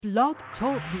Blog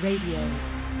Talk Radio.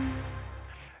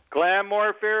 Glam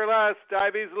More Fearless,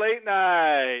 Diabetes Late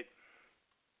Night.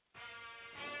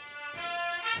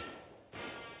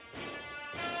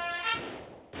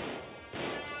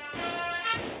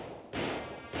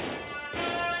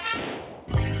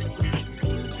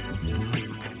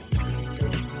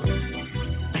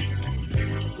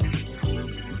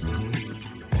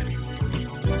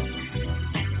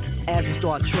 As we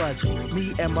start trudging,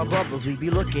 me and my brothers, we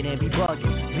be looking and be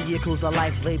bugging. Vehicles of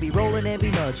life, they be rolling and be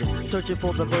nudging. Searching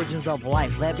for the virgins of life,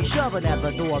 let be shoving at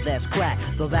the door that's cracked.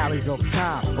 The valleys of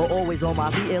time are always on my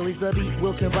feet, at least the beat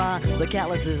will combine. The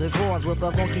calluses and corns with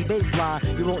a funky bass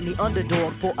line. You won't need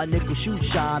underdog for a nickel shoe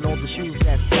shine on the shoes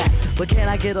that's fat. But can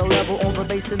I get a level on the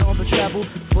bass and on the treble?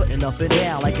 Footing up and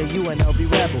down like a UNLV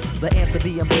rebel. The answer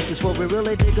being boosters for we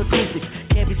really dig acoustics.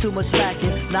 Can't be too much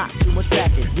slacking, not too much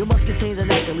backing. You must contain the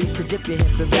neck at least to dip your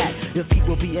hips and back. Your feet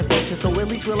will be in function, so at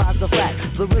least realize the fact.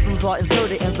 The rhythms are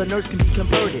inserted and the nerves can be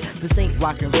converted. This ain't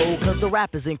rock and roll, cause the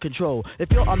rap is in control. If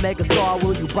you're a mega star,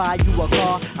 will you buy you a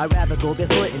car? I'd rather go get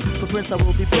footing. Footprints I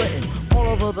will be putting all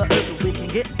over the earth if we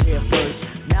can get there first.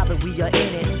 Now that we are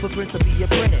in it, footprints will be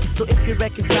imprinted. So if you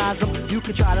recognize them, you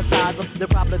can try to size them.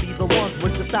 They'll probably be the ones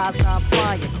with the size time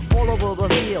flying all over the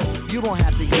field. You won't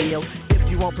have to yield. If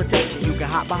you want protection, you can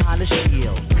hop behind the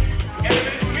shield.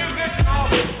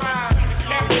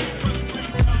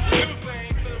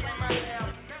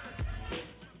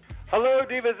 Hello,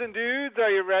 divas and dudes. Are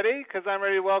you ready? Because I'm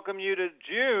ready to welcome you to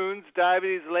June's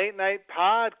Diabetes Late Night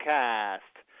podcast.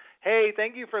 Hey,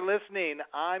 thank you for listening.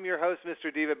 I'm your host,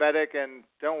 Mr. Diabetic, and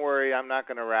don't worry, I'm not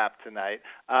going to rap tonight.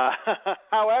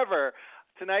 However,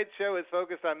 tonight's show is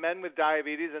focused on men with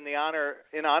diabetes in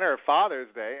honor of Father's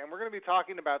Day, and we're going to be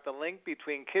talking about the link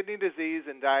between kidney disease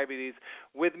and diabetes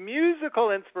with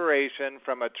musical inspiration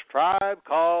from a tribe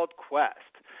called Quest.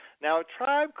 Now, A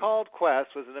Tribe Called Quest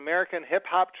was an American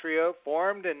hip-hop trio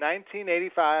formed in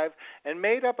 1985 and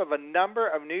made up of a number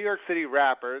of New York City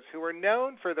rappers who were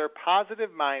known for their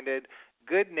positive-minded,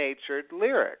 good-natured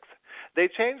lyrics. They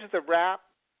changed the rap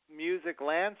music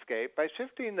landscape by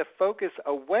shifting the focus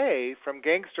away from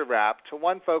gangster rap to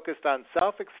one focused on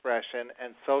self-expression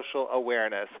and social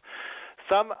awareness.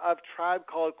 Some of Tribe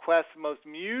Called Quest's most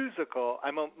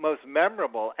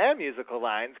memorable and musical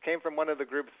lines came from one of the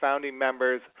group's founding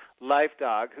members,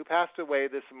 Dawg, who passed away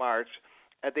this March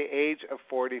at the age of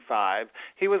 45.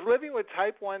 He was living with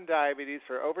type 1 diabetes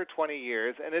for over 20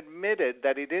 years and admitted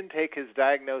that he didn't take his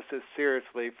diagnosis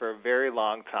seriously for a very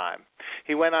long time.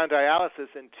 He went on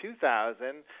dialysis in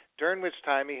 2000, during which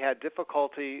time he had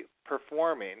difficulty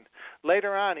performing.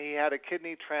 Later on, he had a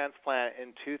kidney transplant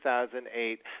in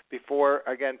 2008 before,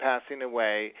 again, passing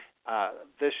away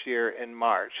this year in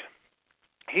March.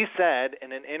 He said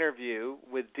in an interview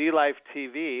with dLife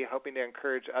TV, hoping to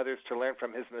encourage others to learn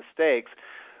from his mistakes,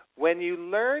 when you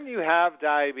learn you have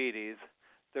diabetes,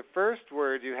 the first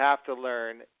word you have to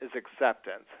learn is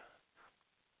acceptance.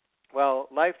 Well,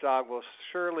 Dawg will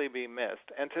surely be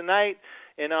missed. And tonight,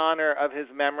 in honor of his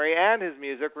memory and his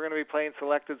music, we're going to be playing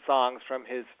selected songs from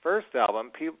his first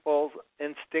album, People's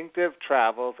Instinctive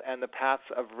Travels and the Paths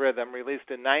of Rhythm, released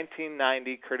in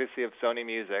 1990, courtesy of SONY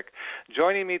Music.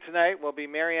 Joining me tonight will be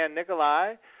MaryAnn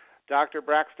Nicolay, Dr.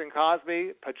 Braxton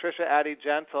Cosby, Patricia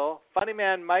Addie-Gentle, Funny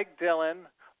Man Mike Dillon,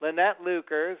 Lynette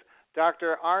Lukers,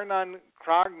 Dr. Arnon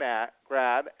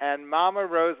Krongrad, and Mama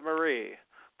Rosemarie.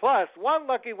 Plus, one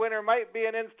lucky winner might be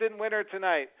an instant winner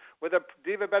tonight with a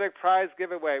Diabetic prize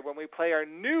giveaway when we play our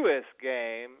newest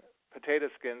game, Potato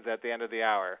Skins, at the end of the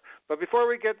hour. But before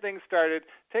we get things started,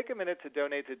 take a minute to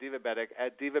donate to Diabetic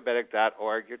at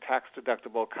diabetic.org. Your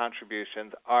tax-deductible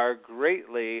contributions are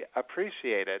greatly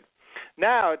appreciated.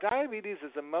 Now, diabetes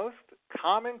is the most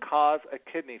common cause of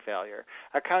kidney failure,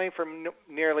 accounting for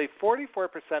nearly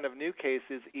 44% of new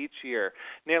cases each year.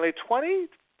 Nearly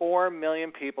 24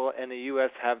 million people in the U.S.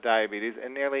 have diabetes,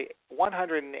 and nearly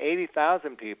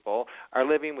 180,000 people are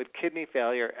living with kidney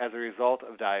failure as a result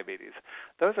of diabetes.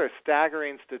 Those are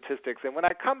staggering statistics, and when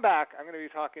I come back, I'm going to be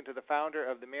talking to the founder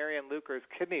of the MaryAnn Lukers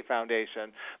Kidney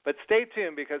Foundation. But stay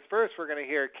tuned, because first we're going to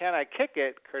hear Can I Kick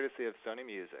It, courtesy of SONY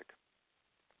Music.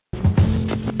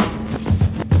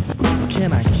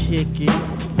 Can I kick it?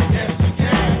 Yes, you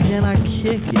can. Can I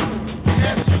kick it?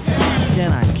 Yes, you can.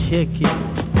 Can I kick it?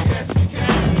 Yes, you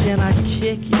can. Can I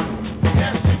kick it?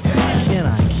 Yes, you can. Can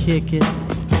I kick it?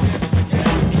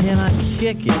 Can I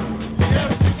kick it? Yes,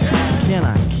 you can. Can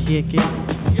I kick it?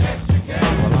 Yes, you can.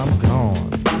 Well, I'm gone.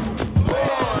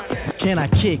 can I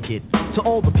kick it? To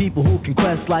all the people who can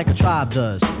quest like a tribe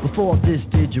does. Before this,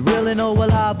 did you really know what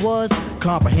live was?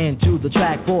 Comprehend to the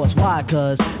track force, why?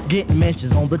 Cause getting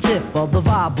mentions on the tip of the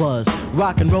vibe buzz.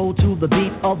 Rock and roll to the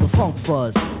beat of the funk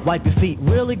fuzz. Wipe your feet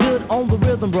really good on the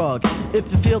rhythm rug. If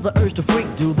you feel the urge to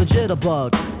freak, do the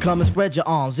jitterbug. Come and spread your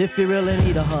arms if you really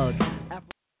need a hug.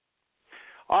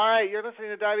 All right, you're listening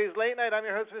to Diabetes Late Night. I'm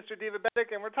your host, Mr.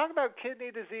 Diabetic, and we're talking about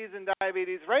kidney disease and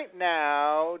diabetes. Right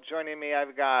now, joining me,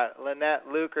 I've got Lynette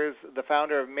Lukers, the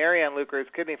founder of MaryAnn Lukers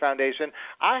Kidney Foundation.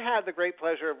 I had the great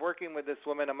pleasure of working with this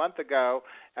woman a month ago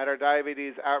at our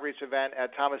diabetes outreach event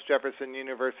at Thomas Jefferson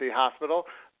University Hospital.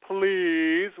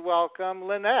 Please welcome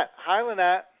Lynette. Hi,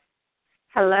 Lynette.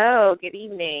 Hello, good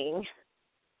evening.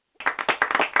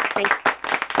 Thanks.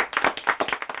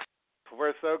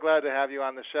 We're so glad to have you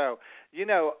on the show. You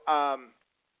know,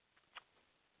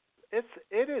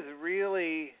 it is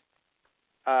really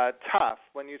tough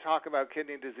when you talk about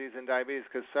kidney disease and diabetes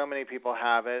because so many people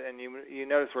have it, and you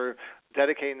notice we're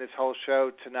dedicating this whole show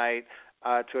tonight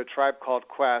to a tribe called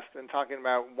Quest and talking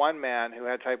about one man who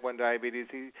had type 1 diabetes.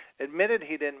 He admitted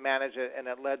he didn't manage it, and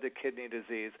it led to kidney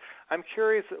disease. I'm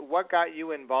curious what got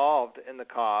you involved in the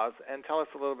cause, and tell us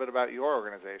a little bit about your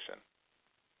organization.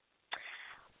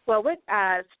 Well, what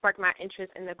sparked my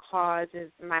interest in the cause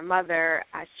is my mother.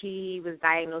 She was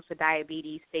diagnosed with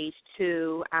diabetes stage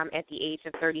 2 at the age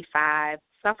of 35,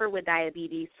 suffered with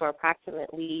diabetes for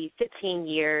approximately 15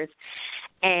 years,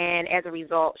 and as a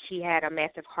result, she had a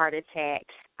massive heart attack.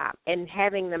 And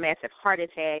having the massive heart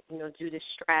attack, due to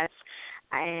stress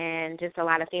and just a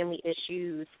lot of family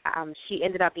issues, she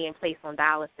ended up being placed on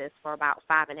dialysis for about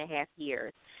 5.5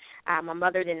 years. My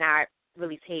mother did not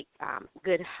really take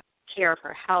good care of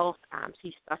her health.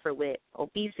 She suffered with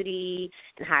obesity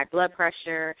and high blood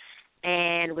pressure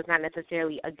and was not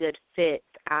necessarily a good fit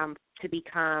to be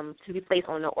placed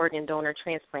on the organ donor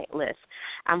transplant list.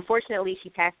 Unfortunately, she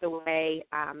passed away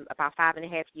about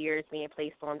 5.5 years being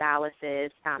placed on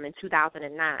dialysis in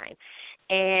 2009.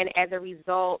 And as a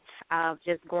result of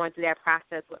just going through that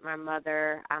process with my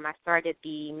mother, I started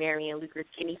the MaryAnn Lukers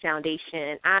Kidney Foundation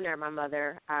in honor of my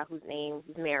mother, whose name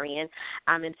is MaryAnn,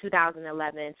 in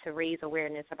 2011 to raise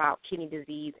awareness about kidney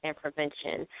disease and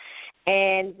prevention.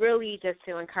 And really just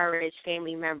to encourage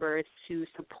family members to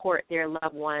support their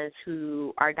loved ones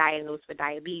who are diagnosed with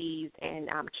diabetes and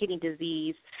kidney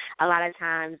disease. A lot of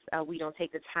times we don't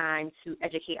take the time to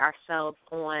educate ourselves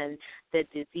on the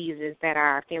diseases that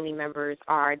our family members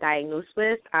are diagnosed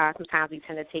with. Sometimes we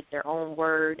tend to take their own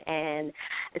word, and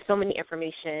there's so many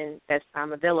information that's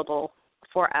available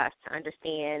for us to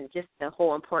understand just the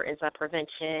whole importance of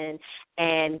prevention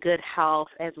and good health,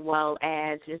 as well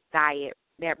as just diet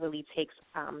that really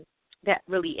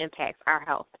impacts our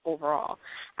health overall.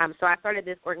 So I started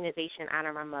this organization in honor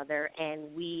of my mother,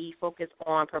 and we focus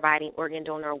on providing organ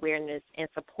donor awareness and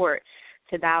support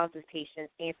to dialysis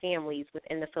patients and families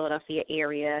within the Philadelphia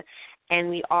area. And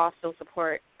we also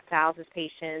support dialysis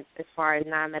patients as far as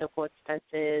non-medical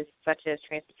expenses such as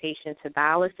transportation to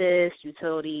dialysis,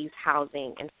 utilities,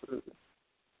 housing, and food.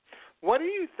 What do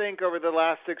you think over the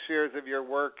last 6 years of your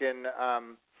work in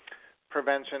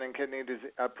prevention and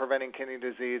preventing kidney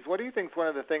disease? What do you think is one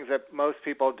of the things that most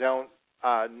people don't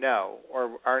know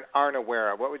or aren't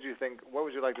aware of? What would you think? What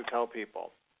would you like to tell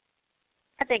people?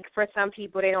 I think for some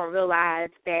people, they don't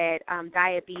realize that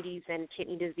diabetes and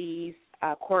kidney disease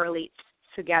correlates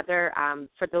together.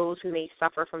 For those who may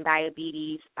suffer from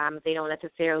diabetes, if they don't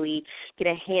necessarily get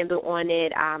a handle on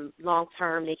it, long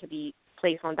term they could be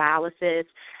placed on dialysis.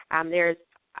 There's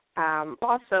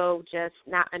also just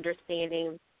not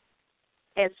understanding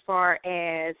as far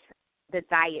as the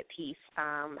diet piece,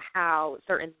 how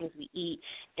certain things we eat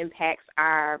impacts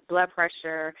our blood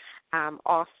pressure,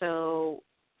 also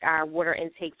our water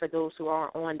intake for those who are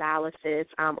on dialysis,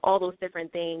 all those different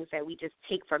things that we just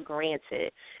take for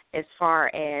granted as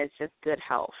far as just good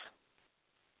health.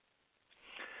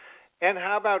 And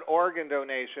how about organ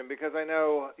donation? Because I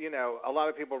know, a lot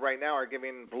of people right now are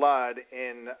giving blood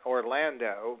in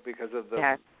Orlando because of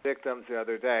the victims the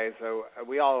other day. So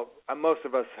most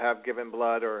of us have given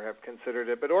blood or have considered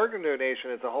it. But organ donation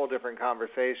is a whole different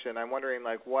conversation. I'm wondering,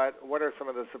 what are some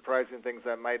of the surprising things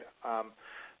that might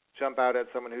jump out at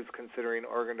someone who's considering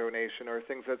organ donation, or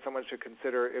things that someone should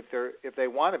consider if they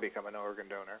want to become an organ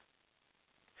donor?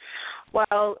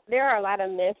 Well, there are a lot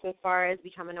of myths as far as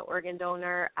becoming an organ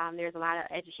donor. There's a lot of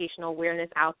educational awareness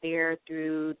out there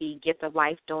through the Gift of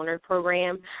Life donor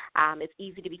program. It's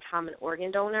easy to become an organ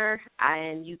donor,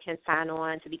 and you can sign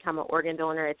on to become an organ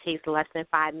donor. It takes less than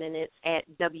 5 minutes at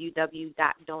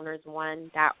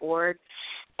www.donorsone.org.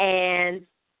 And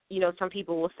some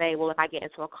people will say, well, if I get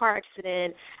into a car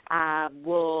accident,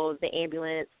 will the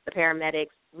ambulance, the paramedics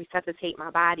resuscitate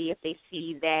my body if they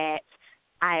see that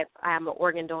I'm an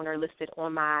organ donor listed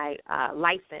on my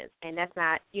license? And that's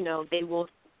not,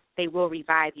 they will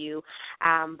revive you.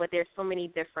 But there's so many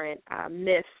different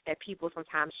myths that people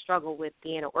sometimes struggle with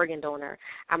being an organ donor.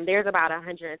 There's about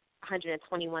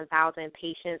 121,000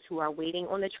 patients who are waiting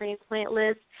on the transplant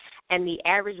list, and the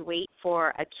average wait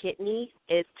for a kidney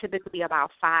is typically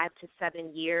about 5 to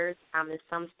 7 years. In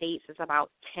some states, it's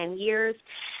about 10 years.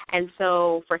 And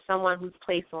so for someone who's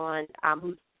placed on,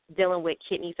 who's dealing with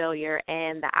kidney failure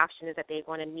and the option is that they're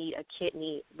going to need a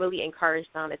kidney, really encourage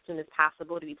them as soon as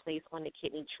possible to be placed on the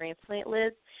kidney transplant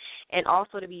list. And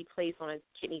also to be placed on a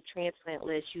kidney transplant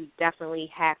list, you definitely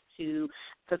have to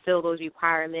fulfill those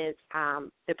requirements,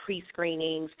 the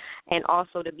pre-screenings, and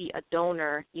also to be a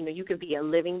donor. You can be a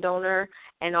living donor,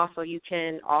 and also you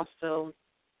can also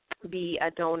be a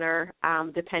donor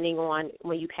depending on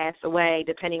when you pass away,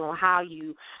 depending on how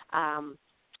you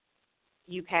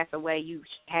pass away. You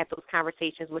should have those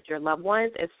conversations with your loved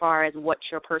ones as far as what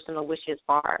your personal wishes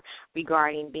are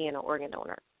regarding being an organ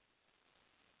donor.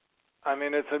 I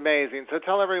mean, it's amazing. So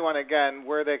tell everyone again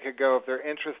where they could go if they're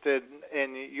interested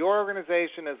in your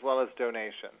organization as well as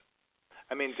donation.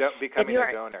 Becoming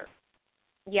a donor.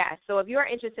 Yeah, so if you're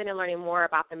interested in learning more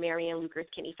about the MaryAnn Lucas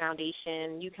Kidney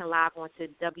Foundation, you can log on to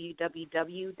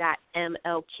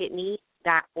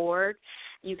www.mlkidney.org.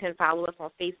 You can follow us on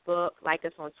Facebook, like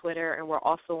us on Twitter, and we're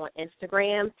also on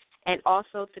Instagram. And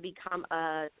also to become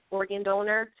an organ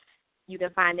donor, you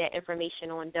can find that information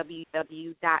on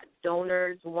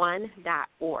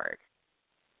www.donors1.org.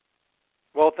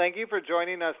 Well, thank you for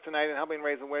joining us tonight and helping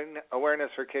raise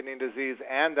awareness for kidney disease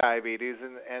and diabetes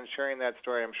and sharing that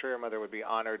story. I'm sure your mother would be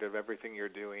honored of everything you're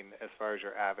doing as far as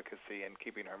your advocacy and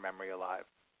keeping her memory alive.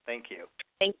 Thank you.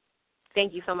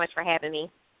 Thank you so much for having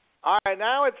me. All right,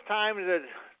 now it's time to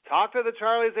talk to the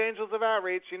Charlie's Angels of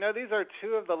Outreach. These are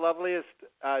two of the loveliest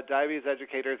diabetes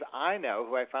educators I know,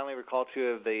 who I finally recall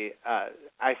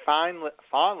I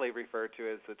fondly refer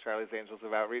to as the Charlie's Angels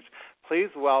of Outreach. Please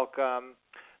welcome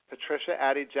Patricia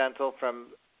Addie-Gentle from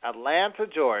Atlanta,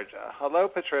 Georgia. Hello,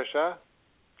 Patricia.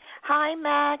 Hi,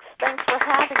 Max. Thanks for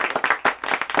having me.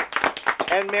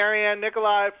 And MaryAnn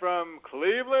Nicolay from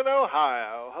Cleveland,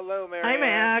 Ohio. Hello, MaryAnn. Hi,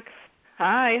 Max.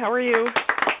 Hi, how are you?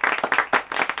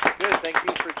 Good. Thank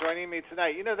you for joining me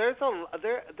tonight.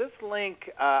 This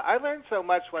link. I learned so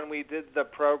much when we did the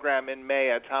program in May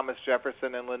at Thomas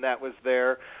Jefferson, and Lynette was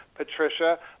there,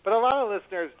 Patricia. But a lot of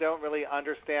listeners don't really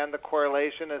understand the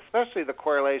correlation, especially the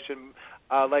correlation,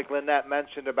 like Lynette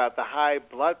mentioned, about the high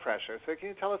blood pressure. So can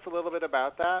you tell us a little bit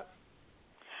about that?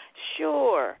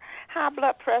 Sure. High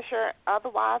blood pressure,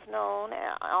 otherwise known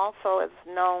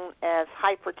as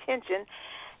hypertension,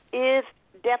 is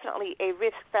definitely a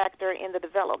risk factor in the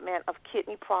development of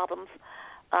kidney problems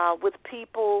with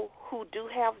people who do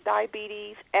have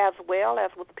diabetes as well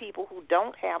as with people who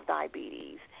don't have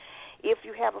diabetes. If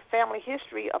you have a family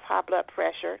history of high blood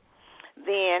pressure,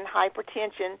 then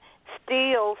hypertension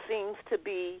still seems to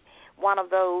be one of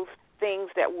those things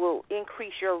that will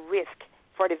increase your risk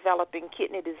for developing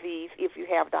kidney disease if you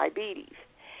have diabetes,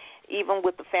 even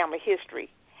with the family history.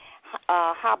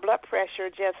 High blood pressure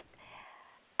just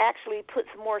actually puts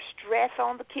more stress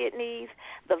on the kidneys.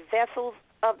 The vessels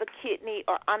of the kidney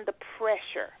are under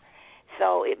pressure.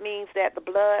 So it means that the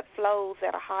blood flows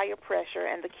at a higher pressure,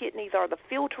 and the kidneys are the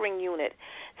filtering unit.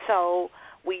 So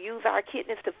we use our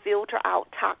kidneys to filter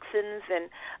out toxins and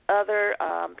other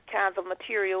kinds of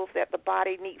materials that the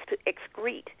body needs to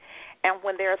excrete. And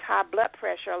when there's high blood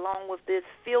pressure, along with this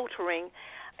filtering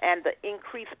and the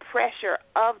increased pressure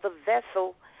of the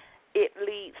vessel, it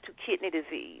leads to kidney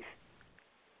disease.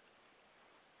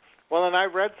 Well, and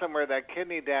I've read somewhere that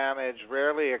kidney damage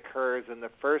rarely occurs in the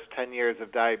first 10 years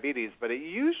of diabetes, but it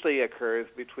usually occurs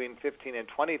between 15 and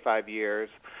 25 years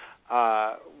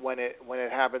when it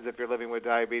happens if you're living with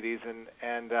diabetes, and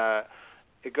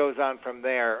it goes on from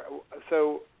there.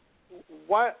 So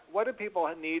what do people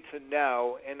need to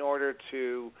know in order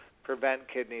to prevent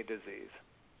kidney disease?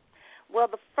 Well,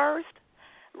 the first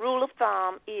rule of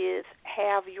thumb is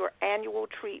have your annual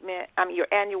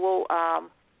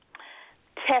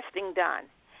testing done.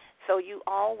 So you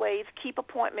always keep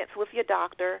appointments with your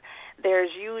doctor. There's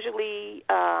usually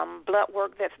blood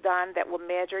work that's done that will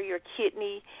measure your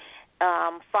kidney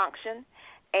function.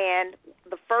 And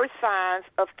the first signs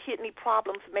of kidney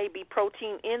problems may be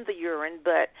protein in the urine,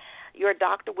 but your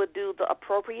doctor would do the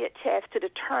appropriate test to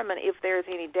determine if there's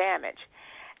any damage.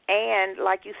 And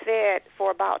like you said,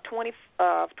 for about 20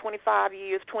 to 25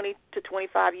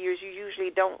 years, you usually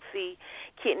don't see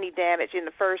kidney damage in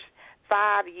the first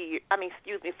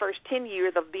first 10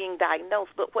 years of being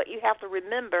diagnosed. But what you have to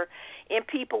remember in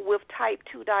people with type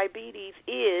 2 diabetes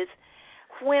is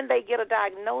when they get a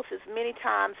diagnosis, many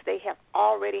times they have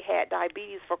already had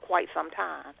diabetes for quite some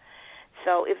time.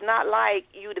 So it's not like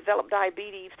you develop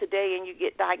diabetes today and you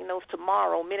get diagnosed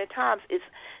tomorrow. Many times it's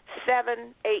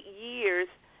 7-8 years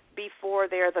before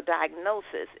there's a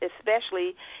diagnosis,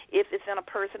 especially if it's in a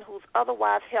person who's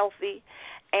otherwise healthy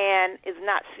and is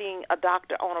not seeing a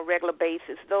doctor on a regular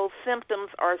basis. Those symptoms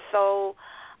are so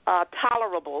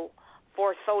tolerable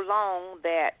for so long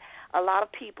that a lot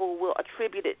of people will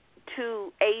attribute it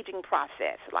to aging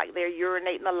process, like they're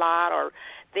urinating a lot or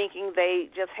thinking they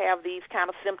just have these kind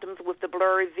of symptoms with the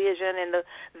blurry vision and the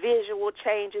visual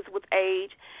changes with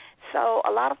age. So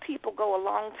a lot of people go a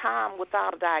long time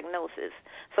without a diagnosis.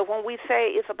 So when we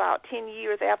say it's about 10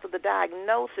 years after the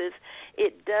diagnosis,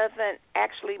 it doesn't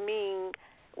actually mean,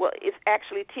 well, it's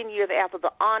actually 10 years after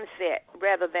the onset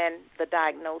rather than the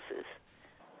diagnosis.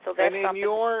 So that's in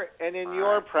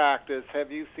your practice,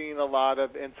 have you seen a lot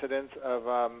of incidents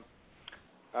of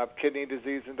kidney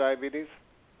disease and diabetes?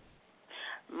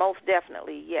 Most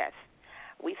definitely, yes.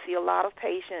 We see a lot of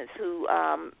patients who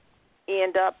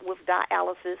end up with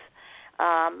dialysis.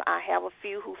 I have a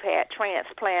few who've had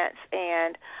transplants,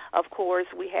 and, of course,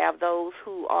 we have those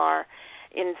who are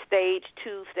in stage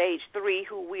 2, stage 3,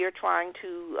 who we are trying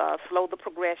to slow the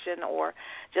progression or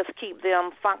just keep them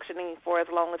functioning for as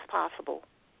long as possible.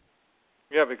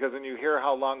 Yeah, because when you hear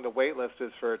how long the wait list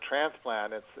is for a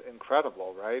transplant, it's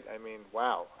incredible, right? I mean,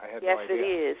 wow, I had no idea.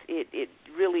 Yes, it is. It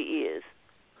really is.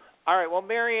 All right, well,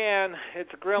 MaryAnn,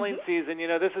 it's grilling season. You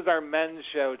know, this is our men's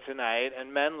show tonight,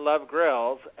 and men love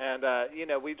grills. And,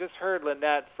 we just heard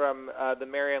Lynette from the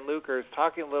MaryAnn Lucers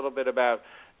talking a little bit about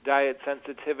diet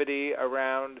sensitivity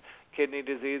around kidney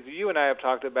disease. You and I have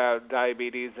talked about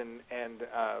diabetes and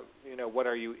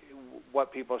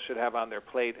what people should have on their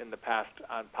plate in the past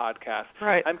on podcasts.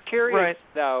 Right. I'm curious, right.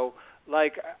 though,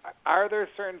 are there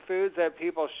certain foods that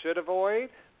people should avoid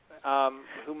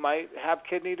who might have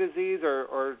kidney disease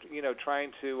or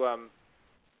trying to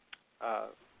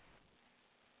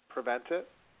prevent it?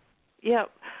 Yeah.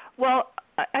 Well,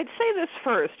 I'd say this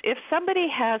first. If somebody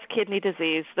has kidney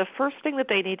disease, the first thing that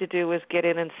they need to do is get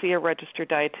in and see a registered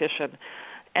dietitian.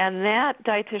 And that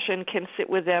dietitian can sit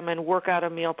with them and work out a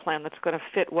meal plan that's going to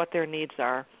fit what their needs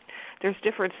are. There's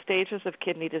different stages of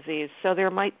kidney disease, so there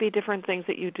might be different things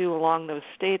that you do along those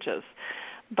stages.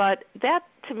 But that,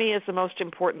 to me, is the most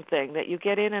important thing, that you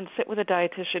get in and sit with a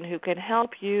dietitian who can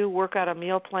help you work out a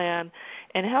meal plan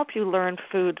and help you learn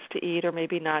foods to eat or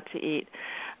maybe not to eat.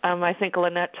 I think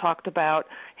Lynette talked about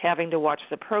having to watch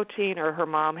the protein, or her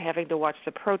mom having to watch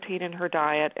the protein in her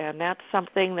diet, and that's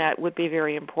something that would be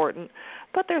very important.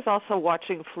 But there's also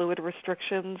watching fluid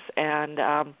restrictions,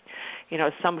 and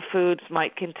some foods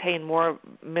might contain more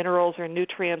minerals or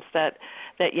nutrients that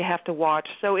you have to watch.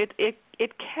 So it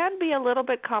can be a little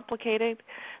bit complicated.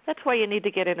 That's why you need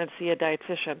to get in and see a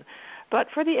dietitian. But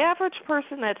for the average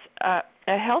person that's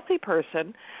a healthy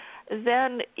person,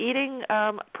 then eating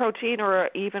protein or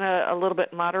even a little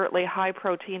bit moderately high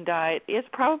protein diet is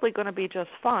probably going to be just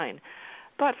fine.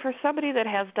 But for somebody that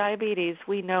has diabetes,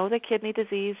 we know that kidney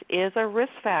disease is a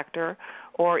risk factor,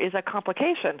 or is a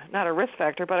complication, not a risk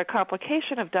factor, but a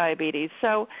complication of diabetes.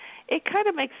 So it kind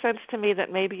of makes sense to me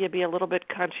that maybe you'd be a little bit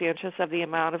conscientious of the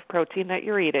amount of protein that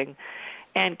you're eating.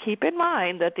 And keep in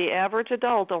mind that the average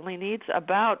adult only needs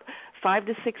about 5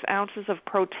 to 6 ounces of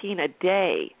protein a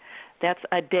day. That's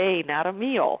a day, not a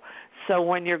meal. So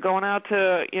when you're going out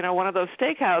to, one of those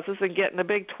steakhouses and getting a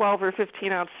big 12 or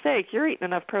 15-ounce steak, you're eating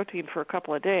enough protein for a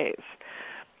couple of days.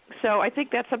 So I think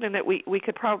that's something that we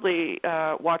could probably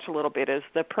watch a little bit, is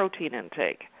the protein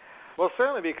intake. Well,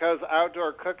 certainly, because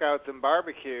outdoor cookouts and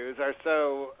barbecues are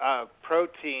so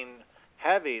protein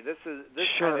heavy. This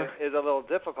Sure. kind of is a little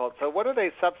difficult. So what do they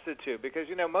substitute? Because,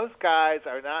 most guys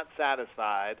are not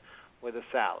satisfied with a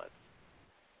salad.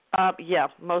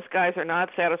 Most guys are not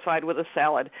satisfied with a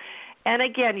salad. And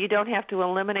again, you don't have to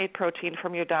eliminate protein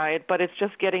from your diet, but it's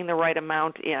just getting the right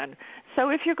amount in. So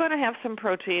if you're going to have some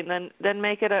protein, then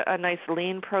make it a nice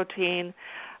lean protein,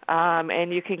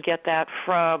 and you can get that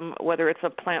from whether it's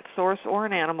a plant source or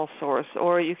an animal source,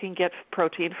 or you can get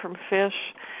protein from fish.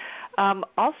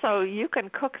 Also, you can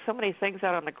cook so many things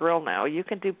out on the grill now. You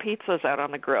can do pizzas out on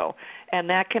the grill, and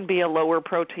that can be a lower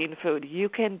protein food. You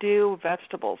can do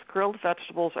vegetables. Grilled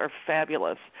vegetables are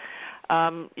fabulous.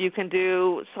 You can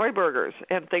do soy burgers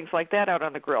and things like that out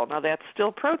on the grill. Now, that's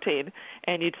still protein,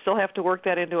 and you'd still have to work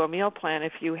that into a meal plan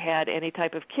if you had any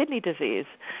type of kidney disease.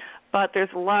 But there's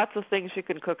lots of things you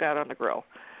can cook out on the grill.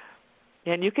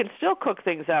 And you can still cook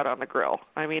things out on the grill.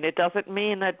 I mean, it doesn't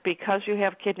mean that because you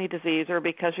have kidney disease or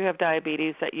because you have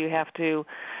diabetes that you have to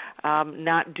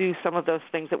not do some of those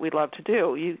things that we love to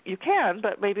do. You can,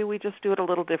 but maybe we just do it a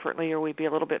little differently, or we'd be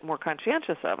a little bit more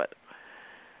conscientious of it.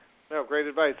 No, great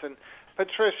advice. And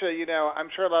Patricia, I'm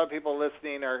sure a lot of people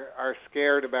listening are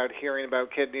scared about hearing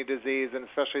about kidney disease, and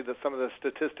especially some of the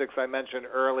statistics I mentioned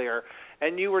earlier.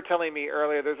 And you were telling me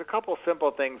earlier there's a couple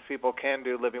simple things people can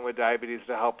do living with diabetes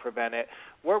to help prevent it.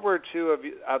 What were two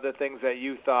of the things that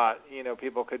you thought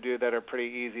people could do that are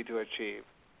pretty easy to achieve?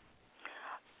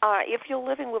 If you're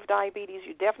living with diabetes,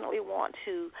 you definitely want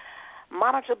to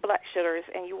monitor blood sugars,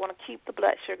 and you want to keep the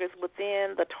blood sugars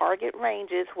within the target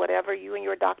ranges. Whatever you and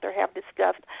your doctor have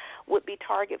discussed would be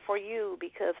target for you,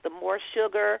 because the more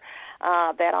sugar,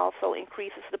 that also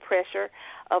increases the pressure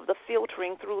of the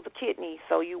filtering through the kidney.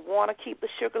 So you want to keep the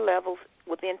sugar levels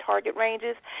within target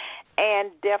ranges,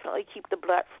 and definitely keep the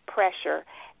blood pressure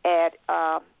at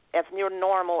as near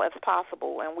normal as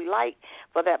possible. And we like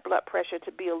for that blood pressure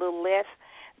to be a little less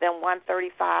than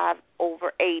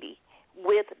 135/80.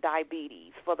 With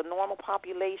diabetes. For the normal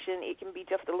population, it can be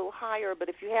just a little higher, but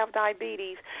if you have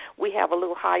diabetes, we have a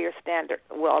little higher standard,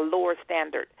 a lower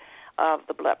standard of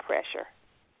the blood pressure.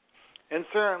 And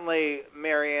certainly,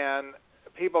 MaryAnn,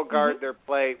 people guard their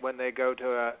plate when they go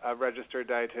to a registered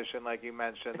dietitian, like you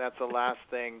mentioned. That's the last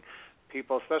thing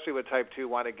people, especially with type 2,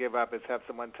 want to give up, is have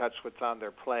someone touch what's on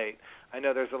their plate. I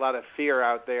know there's a lot of fear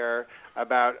out there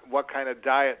about what kind of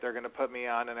diet they're going to put me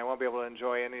on, and I won't be able to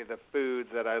enjoy any of the foods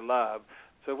that I love.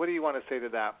 So what do you want to say to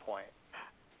that point?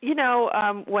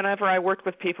 Whenever I worked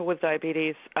with people with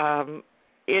diabetes,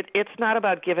 it's not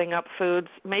about giving up foods.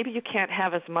 Maybe you can't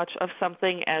have as much of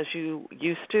something as you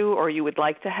used to or you would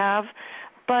like to have,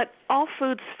 but all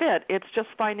foods fit. It's just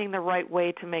finding the right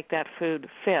way to make that food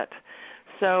fit.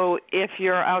 So if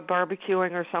you're out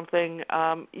barbecuing or something,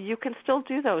 you can still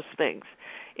do those things.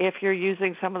 If you're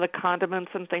using some of the condiments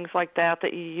and things like that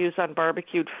you use on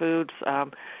barbecued foods,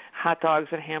 hot dogs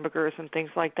and hamburgers and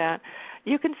things like that,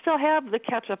 you can still have the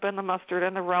ketchup and the mustard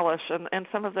and the relish and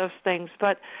some of those things.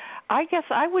 But I guess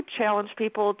I would challenge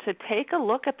people to take a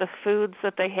look at the foods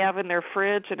that they have in their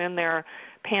fridge and in their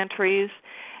pantries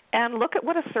and look at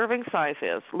what a serving size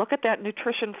is. Look at that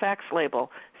nutrition facts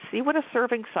label. See what a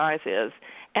serving size is.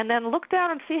 And then look down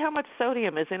and see how much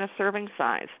sodium is in a serving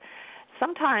size.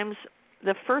 Sometimes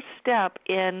the first step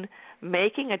in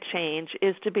making a change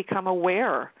is to become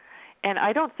aware. And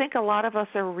I don't think a lot of us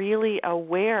are really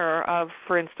aware of,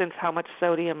 for instance, how much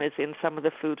sodium is in some of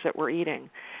the foods that we're eating.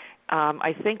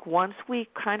 I think once we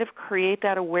kind of create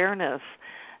that awareness,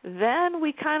 then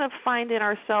we kind of find in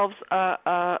ourselves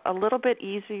a little bit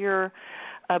easier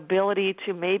ability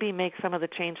to maybe make some of the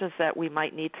changes that we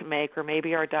might need to make, or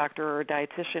maybe our doctor or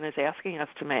dietitian is asking us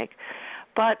to make.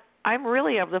 But I'm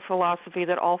really of the philosophy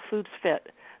that all foods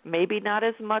fit. Maybe not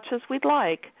as much as we'd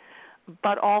like,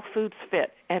 but all foods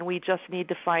fit, and we just need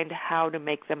to find how to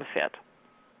make them fit.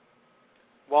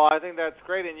 Well, I think that's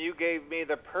great, and you gave me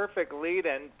the perfect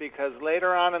lead-in, because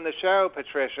later on in the show,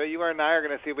 Patricia, you and I are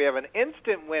going to see we have an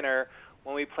instant winner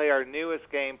when we play our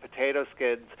newest game, Potato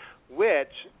Skids,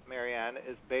 which, MaryAnn,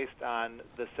 is based on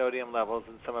the sodium levels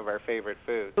in some of our favorite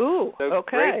foods. Ooh, so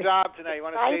okay. Great job tonight. You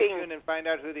want to stay tuned and find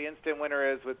out who the instant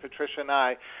winner is with Patricia and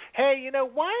I. Hey,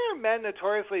 why are men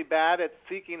notoriously bad at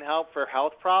seeking help for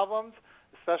health problems,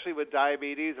 especially with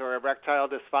diabetes or erectile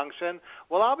dysfunction?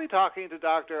 Well, I'll be talking to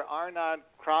Dr. Arnon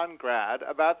Krongrad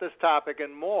about this topic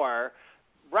and more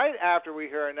right after we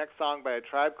hear our next song by A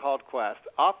Tribe Called Quest,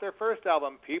 off their first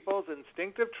album, People's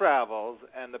Instinctive Travels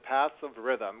and the Paths of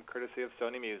Rhythm, courtesy of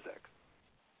SONY Music.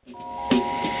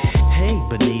 Hey,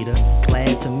 Bonita,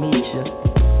 glad to meet you.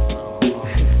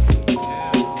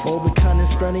 For the kind of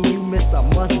stunning you miss, I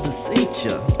must deceive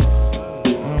you.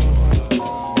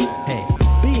 Hey,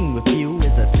 being with you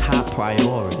is a top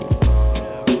priority.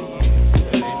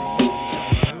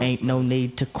 Ain't no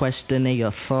need to question the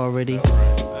authority.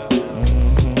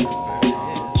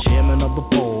 Chairman of the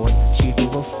board, chief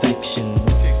of affection.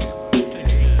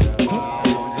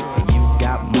 You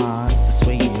got mine to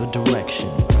sway in your direction.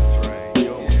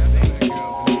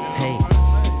 Hey,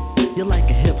 you're like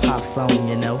a hip-hop song,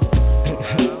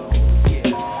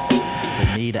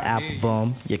 Bonita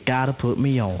Applebum, you gotta put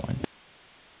me on.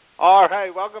 All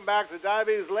right, welcome back to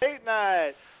Diabetes Late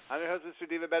Night. I'm your host, Mr.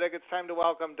 Diabetic. It's time to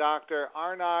welcome Dr.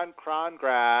 Arnon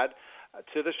Krongrad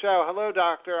to the show. Hello,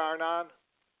 Dr. Arnon.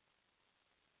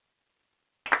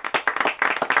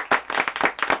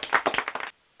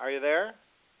 Are you there?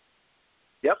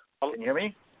 Yep. Can you hear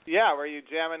me? Yeah. Were you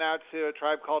jamming out to A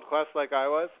Tribe Called Quest like I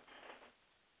was?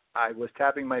 I was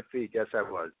tapping my feet. Yes, I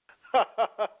was.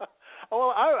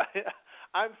 Well,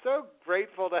 I'm so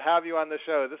grateful to have you on the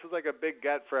show. This is like a big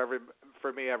get for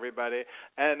me, everybody,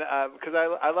 and because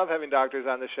I love having doctors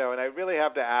on the show, and I really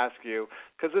have to ask you,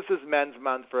 because this is Men's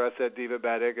Month for us at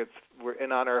Divabetic. We're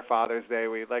in honor of Father's Day.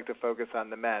 We like to focus on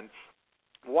the men.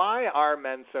 Why are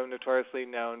men so notoriously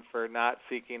known for not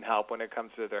seeking help when it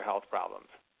comes to their health problems?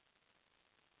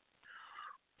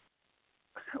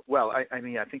 Well, I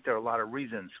think there are a lot of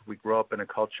reasons. We grow up in a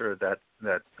culture that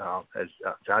has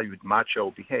valued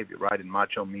macho behavior, right? And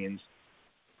macho means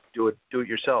do it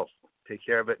yourself, take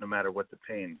care of it no matter what the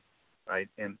pain, right?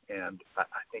 And I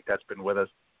think that's been with us,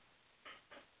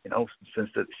 since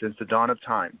the dawn of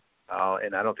time,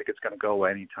 and I don't think it's going to go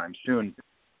away anytime soon.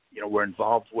 We're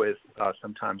involved with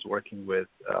sometimes working with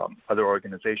other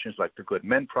organizations like the Good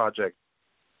Men Project,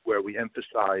 where we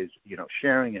emphasize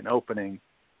sharing and opening.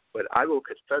 But I will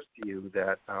confess to you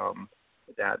that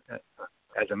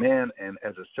as a man and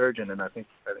as a surgeon, and I think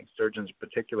surgeons in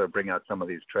particular bring out some of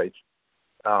these traits,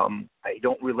 I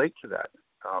don't relate to that.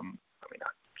 I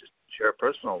just share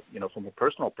from a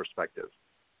personal perspective.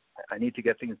 I need to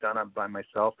get things done by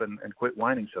myself and quit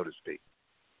whining, so to speak.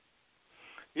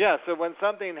 Yeah, so when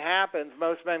something happens,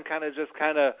 most men kind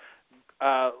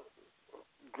of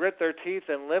grit their teeth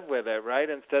and live with it, right?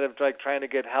 Instead of trying to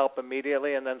get help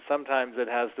immediately, and then sometimes it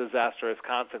has disastrous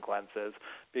consequences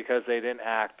because they didn't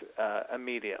act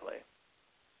immediately.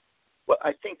 Well,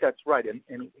 I think that's right,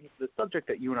 and the subject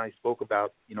that you and I spoke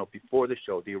about, before the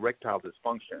show, the erectile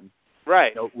dysfunction,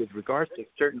 right? With regards to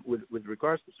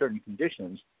certain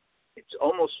conditions, it's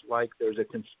almost like there's a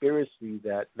conspiracy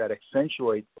that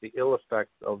accentuates the ill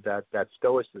effects of that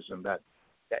stoicism, that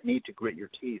need to grit your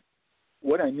teeth.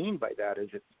 What I mean by that is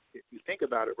if you think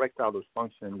about erectile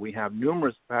dysfunction, we have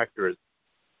numerous factors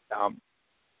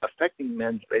affecting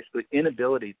men's basically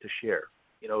inability to share,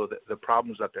 the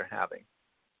problems that they're having.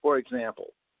 For example,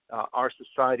 our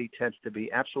society tends to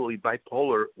be absolutely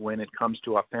bipolar when it comes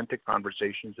to authentic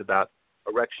conversations about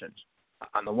erections.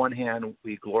 On the one hand,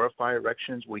 we glorify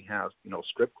erections. We have,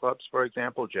 strip clubs, for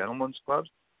example, gentlemen's clubs.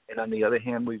 And on the other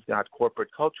hand, we've got corporate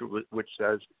culture, which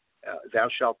says, thou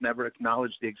shalt never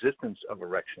acknowledge the existence of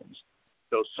erections.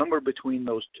 So somewhere between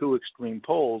those two extreme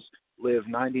poles live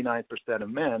 99% of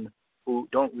men who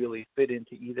don't really fit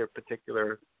into either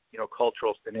particular,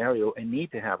 cultural scenario and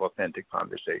need to have authentic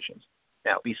conversations.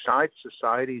 Now, besides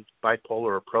society's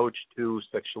bipolar approach to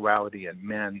sexuality and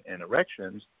men and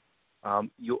erections,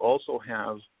 you also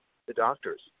have the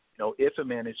doctors. If a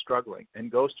man is struggling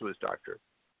and goes to his doctor,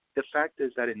 the fact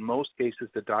is that in most cases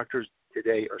the doctors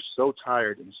today are so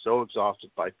tired and so exhausted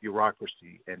by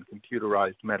bureaucracy and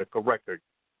computerized medical records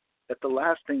that the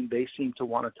last thing they seem to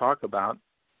want to talk about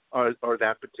are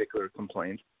that particular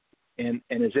complaint. And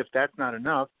as if that's not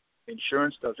enough,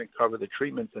 insurance doesn't cover the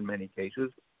treatments in many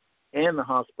cases, and the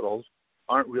hospitals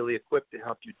aren't really equipped to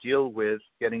help you deal with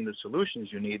getting the solutions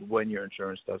you need when your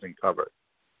insurance doesn't cover.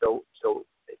 So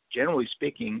generally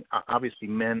speaking, obviously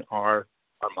men are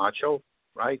macho,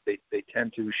 right? They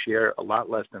tend to share a lot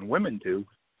less than women do,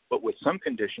 but with some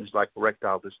conditions like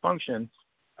erectile dysfunction,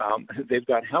 they've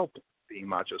got help being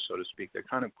macho, so to speak. They're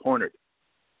kind of cornered.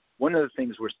 One of the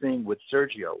things we're seeing with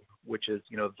Sergio, which is,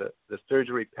 the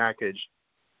surgery package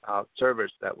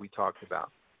service that we talked about,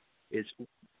 is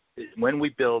when we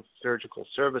build surgical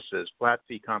services, flat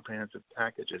fee comprehensive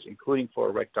packages, including for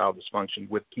erectile dysfunction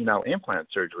with penile implant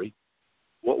surgery,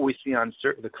 what we see on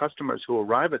the customers who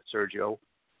arrive at Sergio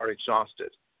are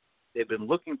exhausted. They've been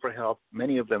looking for help,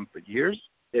 many of them for years.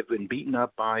 They've been beaten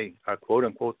up by, quote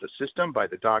unquote, the system, by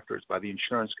the doctors, by the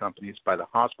insurance companies, by the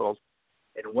hospitals.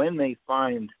 And when they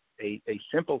find a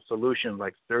simple solution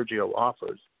like Sergio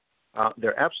offers,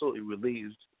 they're absolutely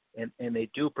relieved, and they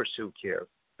do pursue care.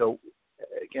 So,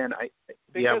 again,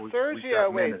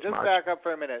 Sergio, wait, just back up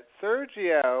for a minute.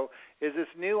 Sergio is this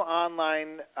new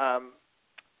online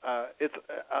it's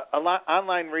an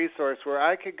online resource where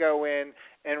I could go in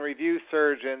and review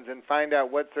surgeons and find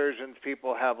out what surgeons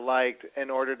people have liked in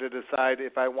order to decide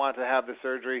if I want to have the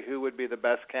surgery, who would be the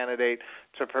best candidate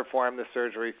to perform the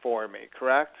surgery for me,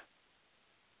 correct?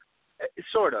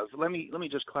 Sort of. Let me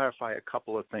just clarify a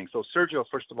couple of things. So Sergio,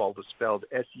 first of all, was spelled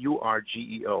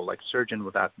Surgeo, like surgeon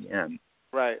without the N.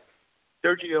 Right.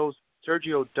 Sergio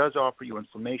does offer you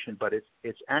information, but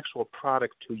its actual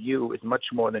product to you is much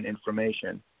more than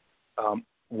information.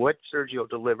 What Sergio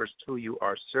delivers to you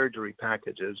are surgery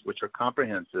packages, which are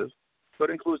comprehensive. So it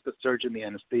includes the surgeon, the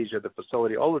anesthesia, the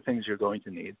facility, all the things you're going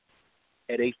to need,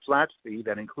 at a flat fee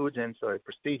that includes ancillary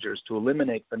procedures to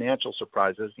eliminate financial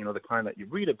surprises, the kind that you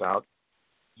read about,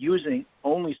 using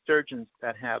only surgeons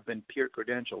that have been peer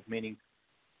credentialed, meaning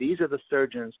these are the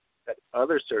surgeons that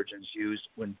other surgeons use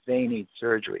when they need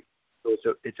surgery.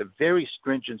 So it's a very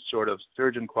stringent sort of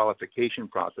surgeon qualification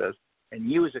process, and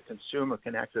you as a consumer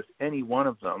can access any one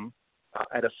of them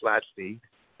at a flat fee,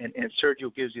 and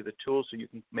Sergio gives you the tools so you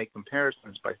can make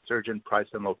comparisons by surgeon, price,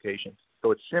 and location.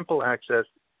 So it's simple access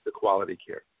to quality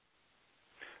care.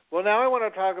 Well, now I want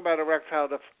to talk about erectile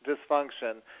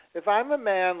dysfunction. If I'm a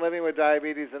man living with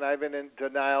diabetes and I've been in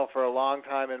denial for a long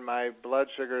time and my blood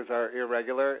sugars are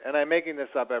irregular, and I'm making this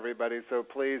up, everybody, so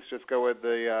please just go with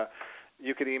the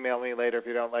you could email me later if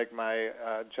you don't like my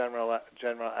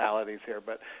generalities here.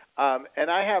 But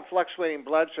and I have fluctuating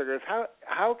blood sugars.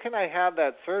 How can I have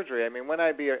that surgery? I mean, when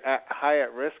I be high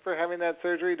at risk for having that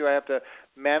surgery, do I have to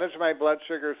manage my blood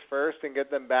sugars first and get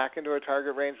them back into a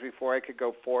target range before I could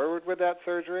go forward with that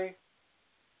surgery?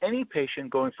 Any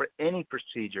patient going for any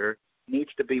procedure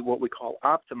needs to be what we call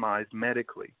optimized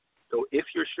medically. So if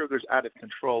your sugar's out of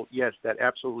control, yes, that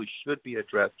absolutely should be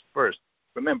addressed first.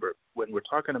 Remember, when we're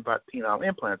talking about penile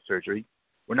implant surgery,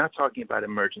 we're not talking about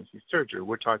emergency surgery.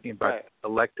 We're talking about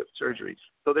elective surgery.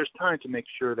 So there's time to make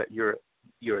sure that you're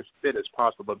as fit as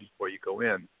possible before you go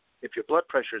in. If your blood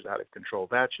pressure is out of control,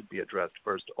 that should be addressed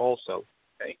first also.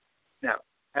 Okay? Now,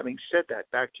 having said that,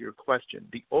 back to your question,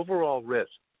 the overall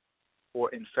risk for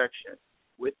infection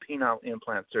with penile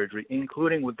implant surgery,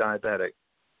 including with diabetic,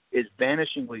 is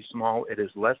vanishingly small. It is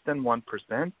less than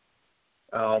 1%.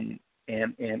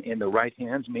 And in the right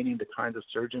hands, meaning the kinds of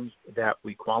surgeons that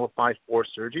we qualify for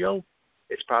Sergio,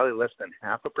 it's probably less than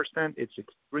 0.5%. It's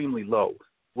extremely low.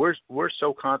 We're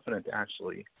so confident,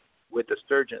 actually, with the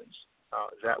surgeons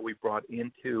that we brought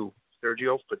into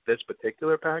Sergio for this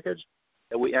particular package,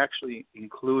 that we actually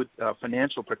include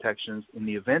financial protections in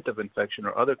the event of infection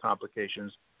or other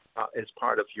complications as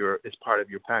part of your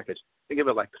package. Think of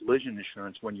it like collision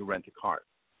insurance when you rent a car.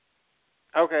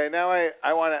 Okay, now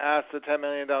I want to ask the $10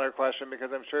 million question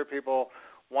because I'm sure people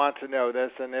want to know this,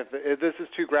 and if this is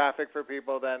too graphic for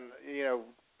people, then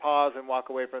pause and walk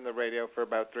away from the radio for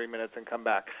about 3 minutes and come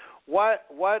back. What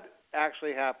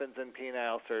actually happens in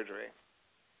penile surgery,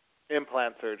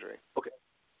 implant surgery? Okay,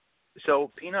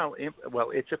 so penile,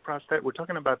 it's a prosthetic. We're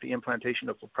talking about the implantation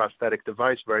of a prosthetic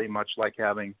device, very much like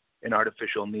having an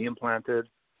artificial knee implanted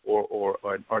or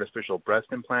an artificial breast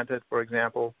implanted, for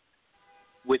example.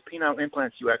 With penile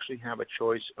implants, you actually have a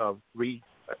choice of 2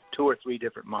 or 3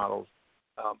 different models.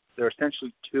 There are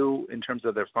essentially 2 in terms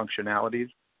of their functionalities.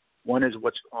 One is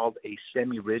what's called a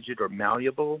semi-rigid or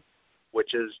malleable,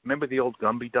 which is, remember the old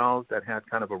Gumby dolls that had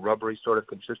kind of a rubbery sort of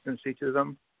consistency to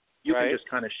them? You can just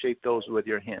kind of shape those with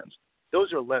your hands.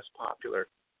 Those are less popular.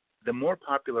 The more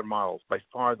popular models, by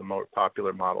far the more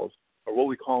popular models, are what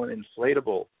we call an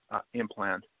inflatable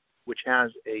implant, which has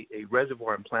a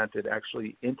reservoir implanted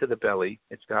actually into the belly.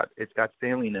 It's got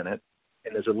saline in it,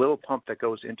 and there's a little pump that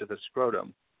goes into the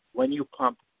scrotum. When you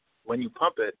pump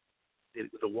it,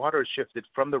 the water is shifted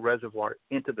from the reservoir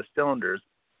into the cylinders,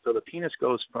 so the penis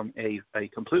goes from a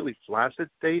completely flaccid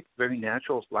state, very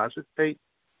natural flaccid state,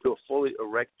 to a fully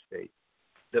erect state.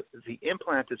 The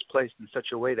implant is placed in such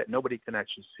a way that nobody can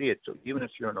actually see it. So even if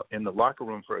you're in the locker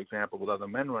room, for example, with other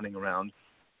men running around,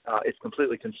 it's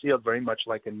completely concealed, very much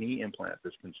like a knee implant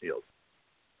is concealed.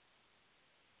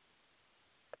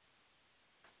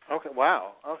 Okay.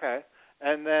 Wow. Okay.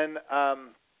 And then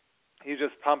you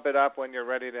just pump it up when you're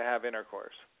ready to have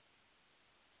intercourse.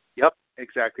 Yep,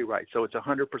 exactly right. So it's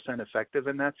 100% effective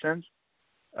in that sense.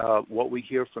 What we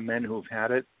hear from men who've had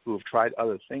it, who have tried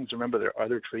other things, remember there are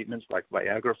other treatments like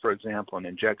Viagra, for example, and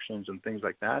injections and things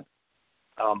like that,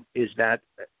 is that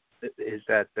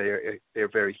they're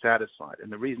very satisfied.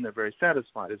 And the reason they're very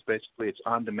satisfied is basically it's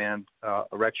on-demand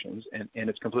erections, and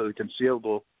it's completely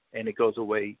concealable, and it goes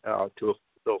away to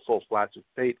a full flaccid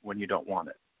state when you don't want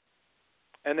it.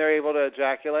 And they're able to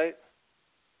ejaculate?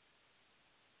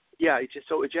 Yeah,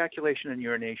 so ejaculation and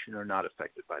urination are not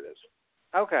affected by this.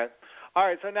 Okay. All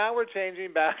right, so now we're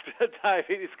changing back to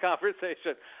diabetes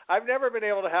conversation. I've never been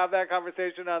able to have that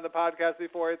conversation on the podcast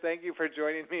before. Thank you for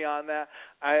joining me on that.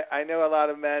 I know a lot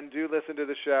of men do listen to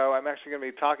the show. I'm actually going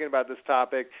to be talking about this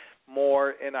topic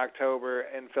more in October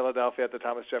in Philadelphia at the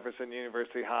Thomas Jefferson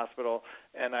University Hospital,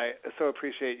 and I so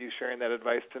appreciate you sharing that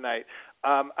advice tonight.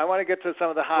 I want to get to some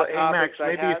of the hot topics.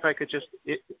 Max, maybe if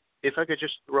I could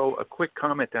just throw a quick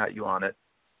comment at you on it.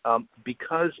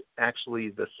 Because actually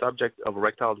the subject of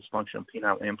erectile dysfunction and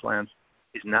penile implants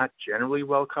is not generally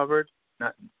well covered,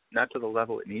 not to the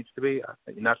level it needs to be,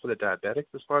 not for the diabetics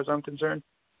as far as I'm concerned,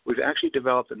 we've actually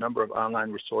developed a number of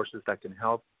online resources that can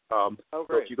help. So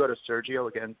if you go to Sergio,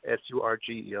 again,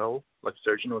 Surgeo, like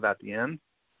surgeon without the N,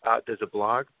 there's a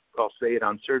blog called Say It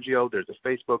on Sergio. There's a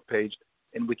Facebook page,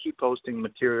 and we keep posting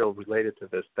material related to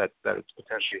this that it's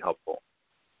potentially helpful.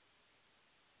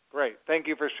 Great. Thank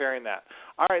you for sharing that.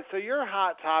 All right, so your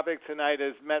hot topic tonight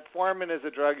is metformin is a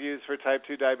drug used for type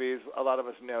 2 diabetes. A lot of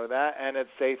us know that, and it's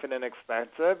safe and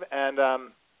inexpensive. And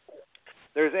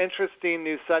there's an interesting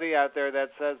new study out there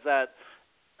that says that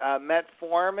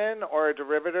metformin or a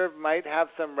derivative might have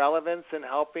some relevance in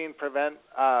helping prevent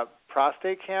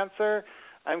prostate cancer.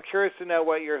 I'm curious to know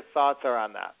what your thoughts are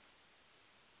on that.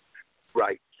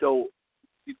 Right. So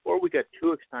before we get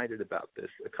too excited about this,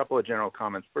 a couple of general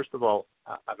comments. First of all,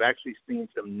 I've actually seen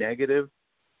some negative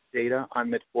data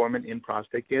on metformin in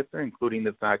prostate cancer, including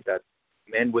the fact that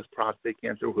men with prostate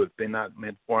cancer who have been on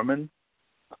metformin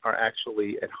are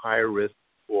actually at higher risk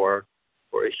for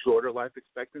a shorter life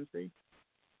expectancy.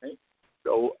 Okay?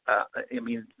 So,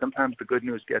 sometimes the good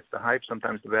news gets the hype,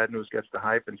 sometimes the bad news gets the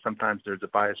hype, and sometimes there's a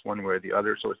bias one way or the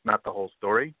other, so it's not the whole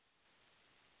story.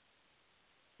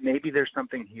 Maybe there's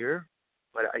something here,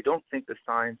 but I don't think the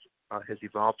science has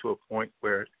evolved to a point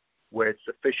where it's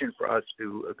sufficient for us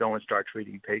to go and start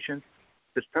treating patients.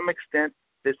 To some extent,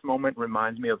 this moment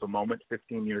reminds me of a moment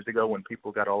 15 years ago when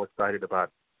people got all excited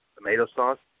about tomato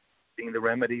sauce being the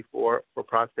remedy for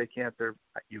prostate cancer.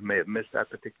 You may have missed that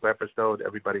particular episode.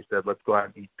 Everybody said, let's go out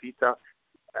and eat pizza.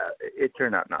 It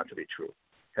turned out not to be true.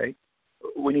 Okay,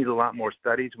 we need a lot more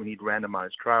studies. We need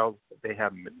randomized trials. They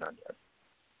haven't been done yet.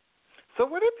 So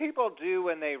what do people do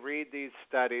when they read these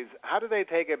studies? How do they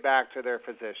take it back to their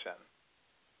physician?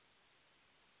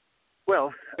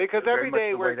 Well, because every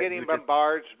day we're getting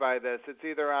bombarded by this. It's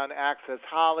either on Access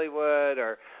Hollywood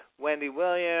or Wendy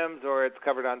Williams, or it's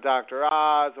covered on Dr.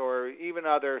 Oz, or even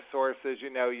other sources,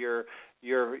 your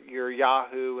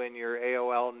Yahoo and your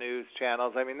AOL news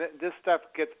channels. I mean, this stuff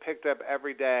gets picked up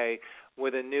every day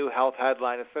with a new health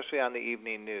headline, especially on the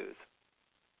evening news.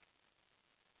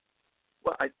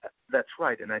 Well, that's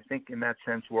right, and I think in that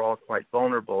sense we're all quite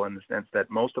vulnerable in the sense that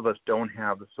most of us don't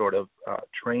have the sort of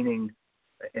training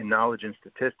and knowledge in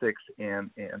statistics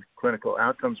and clinical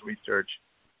outcomes research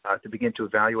to begin to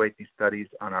evaluate these studies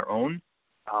on our own.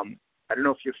 I don't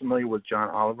know if you're familiar with John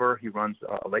Oliver. He runs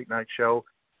a late night show.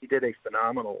 He did a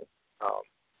phenomenal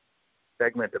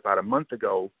segment about a month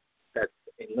ago that's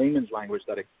in layman's language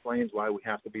that explains why we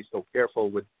have to be so careful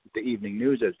with the evening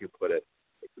news, as you put it.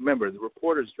 Remember, the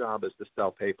reporter's job is to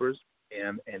sell papers,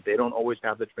 and they don't always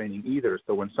have the training either.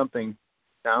 So when something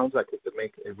sounds like it could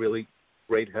make a really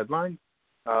great headline,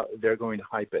 they're going to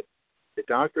hype it. The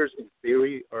doctors, in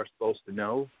theory, are supposed to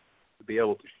know, to be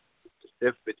able to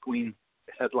sift between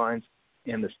the headlines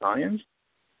and the science.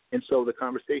 And so the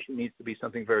conversation needs to be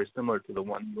something very similar to the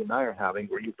one you and I are having,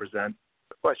 where you present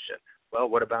a question. Well,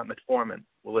 what about metformin?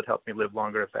 Will it help me live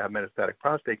longer if I have metastatic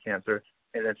prostate cancer?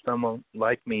 And then someone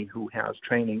like me who has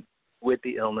training with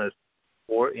the illness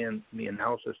or in the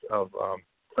analysis of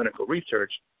clinical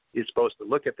research is supposed to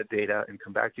look at the data and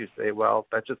come back to you and say, well,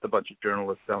 that's just a bunch of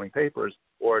journalists selling papers,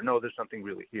 or no, there's something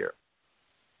really here.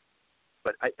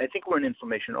 But I think we're in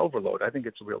information overload. I think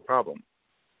it's a real problem.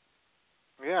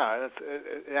 Yeah,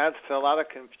 it adds to a lot of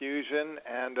confusion,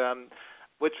 and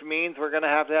which means we're going to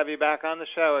have you back on the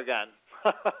show again.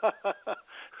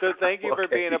 So thank you for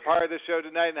being a part of the show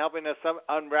tonight and helping us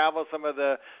unravel some of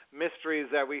the mysteries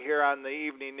that we hear on the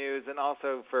evening news, and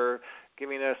also for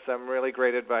giving us some really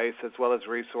great advice as well as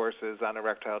resources on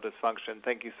erectile dysfunction.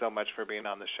 Thank you so much for being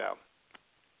on the show.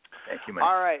 Thank you, man.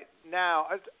 All right. Now,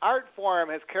 Art Forum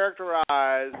has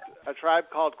characterized A Tribe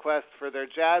Called Quest for their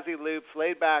jazzy loops,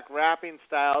 laid-back rapping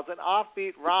styles, and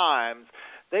offbeat rhymes.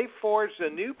 They forged a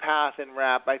new path in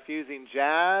rap by fusing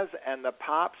jazz and the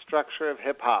pop structure of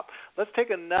hip-hop. Let's take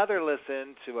another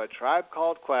listen to A Tribe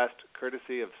Called Quest,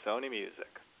 courtesy of SONY Music.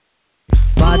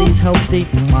 Body's healthy,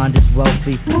 mind is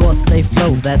wealthy. Thoughts they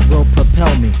flow, that will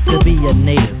propel me to be a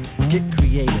native. Get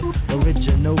creative,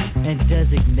 original, and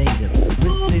designated.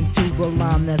 Listen to a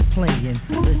line that's playing.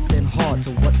 Listen hard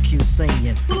to what Q's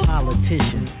saying.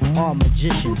 Politicians are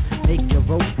magicians. Make your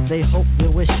vote, they hope they're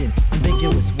wishing.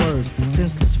 Ambiguous words,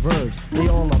 senseless verbs, they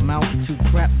all amount to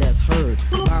crap that's heard.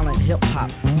 Violent hip-hop,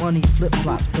 money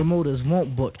flip-flops. Promoters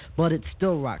won't book, but it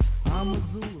still rocks. I'm a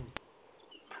Zulu.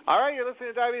 All right, you're listening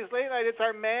to Diabetes Late Night. It's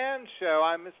our man show.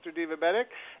 I'm Mr. Diabetic,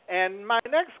 and my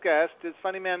next guest is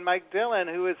funny man Mike Dillon,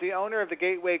 who is the owner of the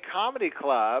Gateway Comedy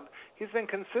Club. He's been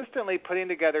consistently putting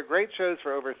together great shows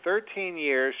for over 13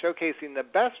 years, showcasing the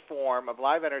best form of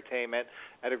live entertainment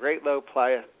at a great low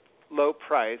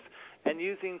price, and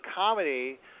using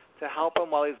comedy to help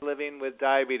him while he's living with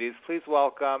diabetes. Please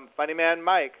welcome funny man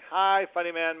Mike. Hi,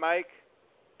 funny man Mike.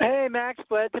 Hey, Max.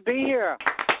 Glad to be here.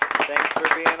 Thanks for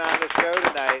being on the show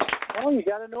tonight. Oh, you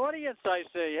got an audience, I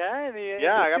see, huh?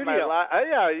 I got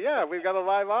my we've got a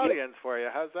live audience for you.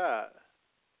 How's that?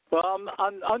 Well,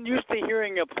 I'm unused to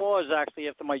hearing applause actually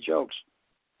after my jokes.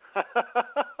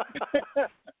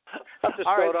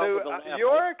 All right, so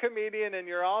you're a comedian and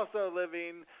you're also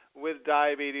living with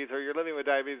diabetes, or you're living with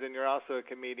diabetes and you're also a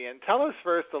comedian. Tell us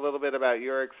first a little bit about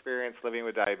your experience living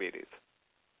with diabetes.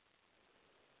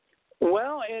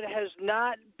 Well, it has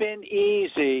not been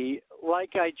easy.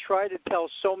 Like I try to tell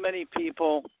so many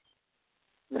people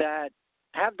that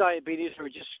have diabetes or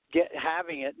just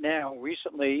having it now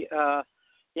recently,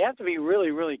 you have to be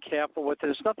really, really careful with it.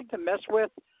 It's nothing to mess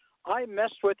with. I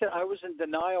messed with it. I was in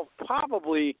denial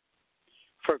probably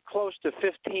for close to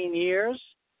 15 years.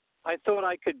 I thought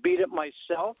I could beat it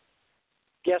myself.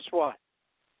 Guess what?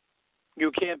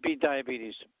 You can't beat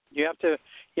diabetes. You have to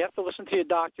listen to your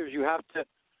doctors. You have to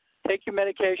take your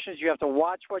medications. You have to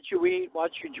watch what you eat,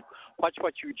 watch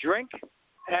what you drink,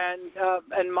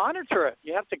 and monitor it.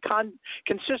 You have to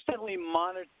consistently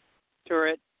monitor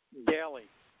it daily.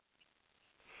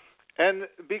 And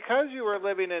because you were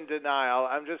living in denial,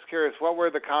 I'm just curious, what were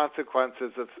the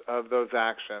consequences of those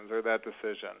actions or that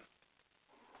decision?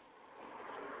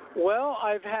 Well,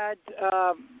 I've had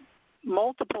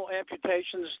multiple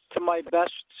amputations. To my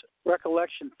best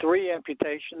recollection, 3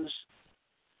 amputations.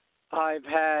 I've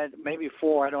had maybe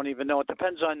 4. I don't even know. It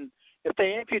depends on if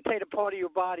they amputate a part of your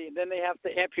body and then they have to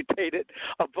amputate it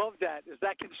above that. Is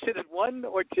that considered 1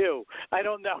 or 2? I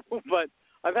don't know. But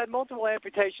I've had multiple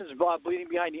amputations, bleeding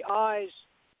behind the eyes.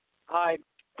 I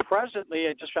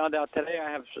just found out today, I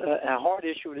have a heart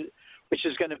issue, which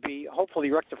is going to be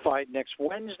hopefully rectified next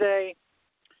Wednesday.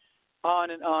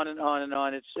 On and on and on and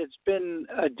on. It's been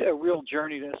a real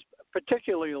journey,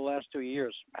 particularly the last 2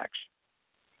 years, Max.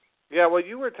 Yeah, well,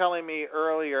 you were telling me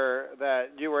earlier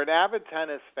that you were an avid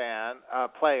tennis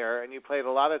player, and you played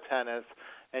a lot of tennis,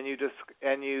 and you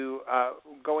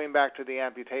going back to the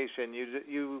amputation,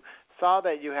 you saw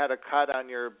that you had a cut on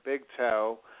your big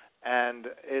toe, and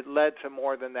it led to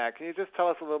more than that. Can you just tell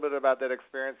us a little bit about that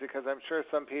experience? Because I'm sure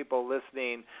some people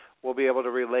listening will be able to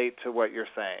relate to what you're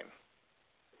saying.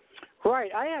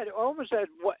 Right. I had almost had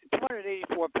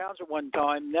 284 pounds at one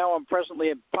time. Now I'm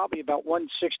presently at probably about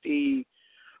 165-ish.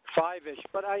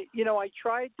 But I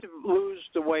tried to lose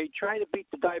the weight, try to beat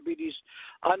the diabetes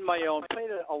on my own.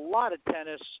 Played a lot of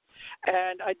tennis,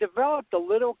 and I developed a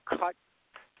little cut,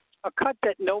 a cut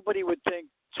that nobody would think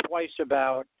twice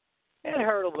about. It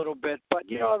hurt a little bit, but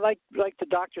like the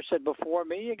doctor said before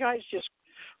me, you guys just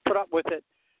put up with it.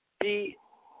 The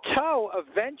toe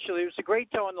eventually, it was a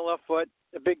great toe on the left foot,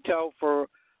 a big toe for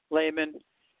layman.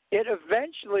 It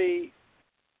eventually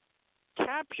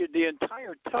captured the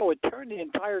entire toe. It turned the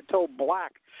entire toe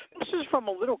black. This is from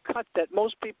a little cut that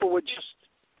most people would just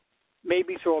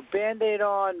maybe throw a Band-Aid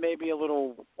on, maybe a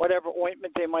little whatever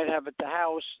ointment they might have at the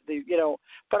house.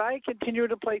 But I continued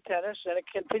to play tennis, and it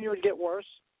continued to get worse.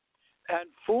 And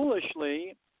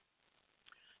foolishly,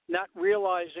 not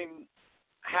realizing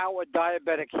how a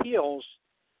diabetic heals,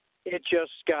 it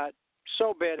just got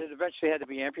so bad it eventually had to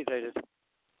be amputated.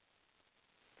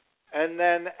 And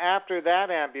then after that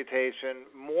amputation,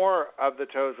 more of the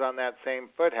toes on that same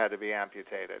foot had to be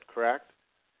amputated, correct?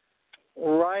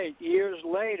 Right. Years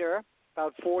later,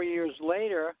 about 4 years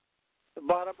later, the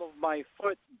bottom of my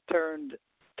foot turned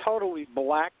totally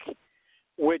black,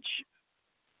 which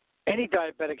any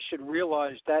diabetic should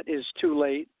realize that is too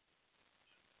late.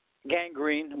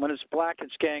 Gangrene. When it's black,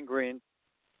 it's gangrene.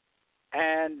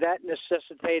 And that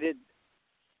necessitated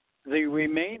the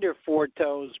remainder 4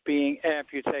 toes being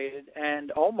amputated,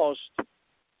 and almost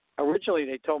originally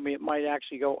they told me it might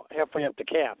actually go halfway up the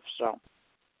calf. So,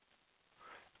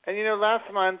 and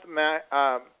last month,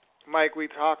 Mike, we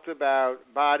talked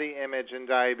about body image and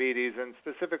diabetes, and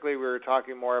specifically we were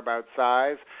talking more about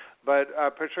size. But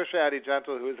Patricia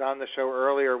Addie-Gentle, who was on the show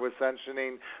earlier, was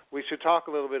mentioning we should talk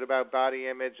a little bit about body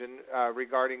image and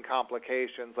regarding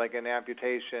complications like an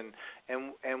amputation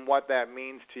and what that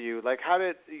means to you. Like,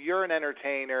 you're an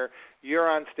entertainer, you're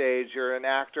on stage, you're an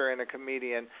actor and a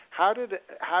comedian. How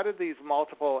did these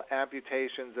multiple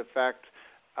amputations affect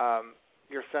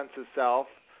your sense of self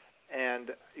and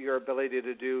your ability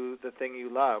to do the thing you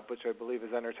love, which I believe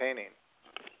is entertaining?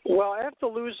 Well, after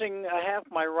losing half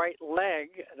my right leg,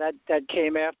 that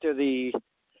came after the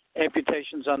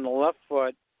amputations on the left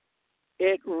foot,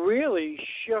 it really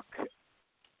shook.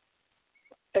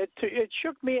 It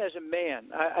shook me as a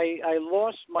man. I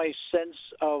lost my sense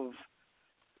of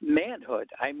manhood.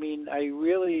 I mean, I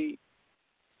really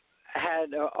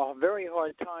had a very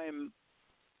hard time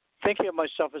thinking of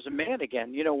myself as a man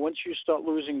again. Once you start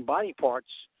losing body parts,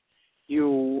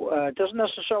 it doesn't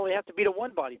necessarily have to be the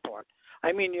one body part.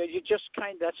 I mean, you just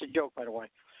that's a joke, by the way.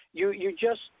 You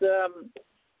just,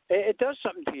 it does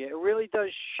something to you. It really does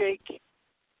shake.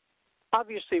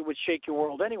 Obviously, it would shake your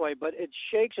world anyway, but it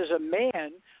shakes as a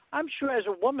man. I'm sure as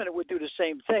a woman it would do the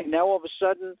same thing. Now all of a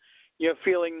sudden you're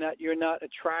feeling that you're not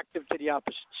attractive to the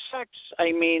opposite sex.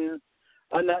 I mean,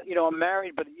 I'm not, I'm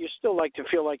married, but you still like to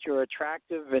feel like you're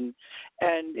attractive, and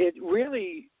it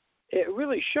really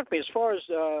shook me as far as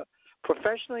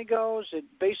professionally goes. It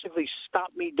basically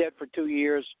stopped me dead for 2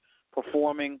 years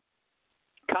performing,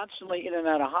 constantly in and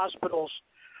out of hospitals.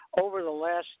 Over the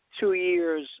last 2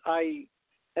 years, I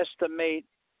estimate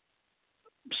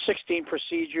 16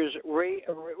 procedures,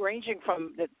 ranging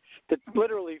from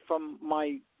literally from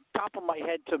my top of my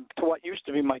head to what used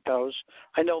to be my toes.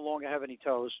 I no longer have any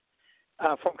toes.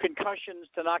 From concussions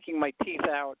to knocking my teeth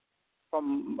out,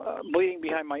 from bleeding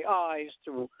behind my eyes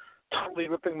to totally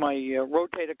ripping my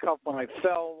rotator cuff when I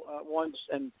fell once,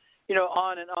 and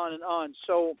on and on and on.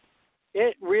 So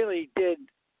it really did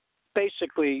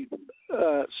basically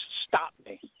stop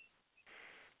me.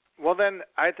 Well, then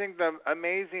I think the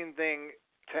amazing thing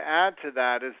to add to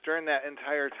that is during that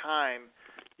entire time,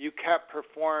 you kept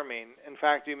performing. In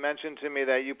fact, you mentioned to me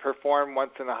that you performed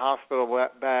once in a hospital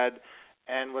bed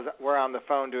and were on the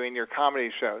phone doing your comedy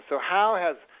show. So how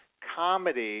has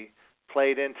comedy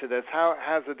played into this? How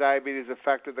has the diabetes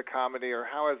affected the comedy, or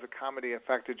how has the comedy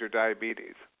affected your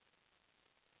diabetes?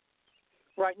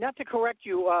 Right. Not to correct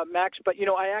you, Max, but,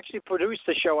 I actually produced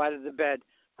the show out of the bed.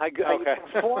 I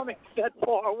performing that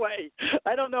far away.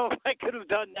 I don't know if I could have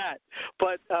done that.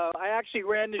 But I actually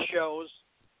ran the shows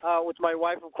with my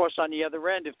wife, of course, on the other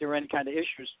end if there were any kind of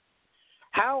issues.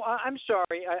 I'm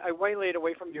sorry, I waylaid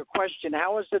away from your question.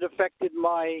 How has it affected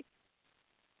my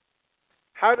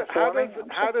How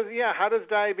does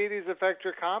diabetes affect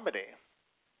your comedy?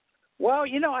 Well,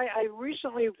 I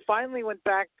recently finally went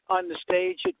back on the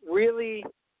stage. It really,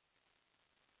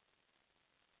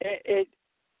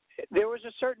 there was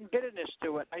a certain bitterness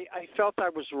to it. I felt I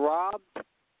was robbed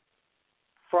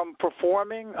from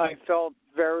performing. I felt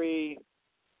I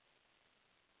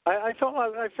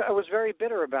was very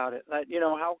bitter about it. That,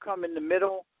 how come in the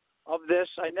middle of this,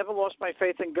 I never lost my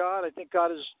faith in God. I think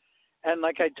God is, and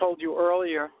like I told you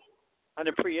earlier on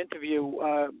a pre-interview,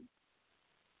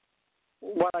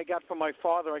 what I got from my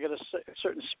father, I got a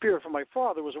certain spirit from my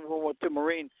father, was a World War II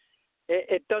Marine.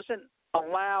 It doesn't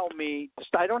allow me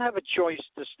to I don't have a choice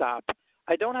to stop.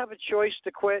 I don't have a choice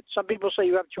to quit. Some people say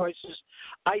you have choices.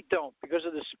 I don't, because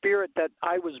of the spirit that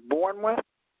I was born with.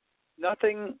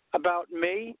 Nothing about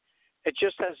me. It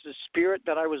just has the spirit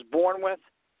that I was born with.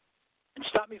 It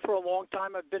stopped me for a long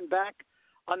time. I've been back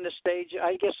on the stage,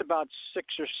 I guess, about 6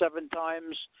 or 7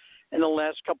 times in the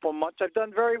last couple of months. I've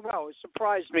done very well. It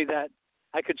surprised me that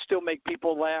I could still make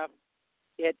people laugh.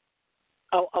 It,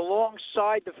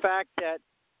 alongside the fact that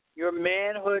your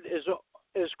manhood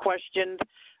is questioned,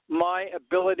 my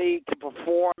ability to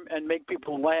perform and make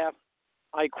people laugh,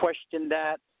 I questioned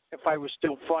that if I was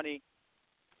still funny.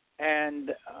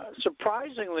 And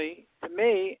surprisingly, to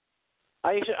me,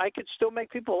 I could still make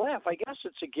people laugh. I guess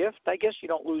it's a gift. I guess you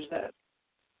don't lose that.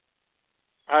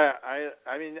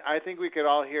 I mean, I think we could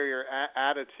all hear your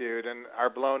attitude and are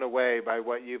blown away by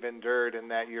what you've endured, and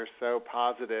that you're so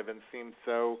positive and seem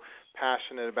so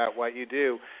passionate about what you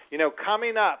do.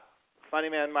 Coming up, Funny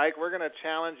Man Mike, we're going to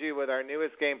challenge you with our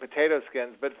newest game, Potato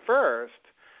Skins. But first,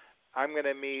 I'm going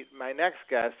to meet my next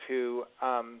guest who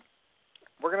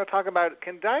we're going to talk about,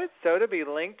 can diet soda be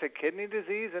linked to kidney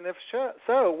disease? And if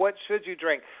so, what should you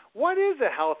drink? What is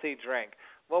a healthy drink?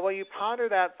 Well, while you ponder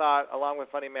that thought along with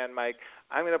Funny Man Mike,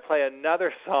 I'm going to play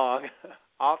another song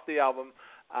off the album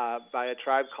by A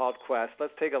Tribe Called Quest.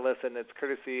 Let's take a listen. It's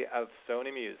courtesy of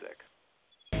SONY Music.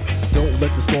 Don't let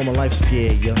the storm of life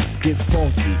scare ya. Get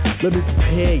funky, let me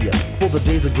prepare ya for the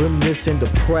days of grimness and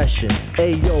depression.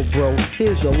 Hey yo bro,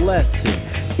 here's your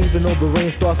lesson. Even though the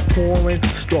rain starts pouring,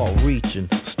 start reaching,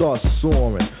 start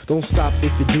soaring. Don't stop,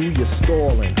 if you do, you're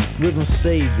stalling. Rhythm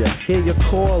savior, hear you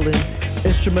calling.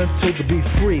 Instrumental to be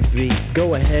free, B.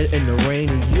 Go ahead in the rain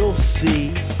and you'll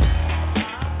see.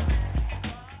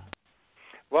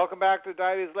 Welcome back to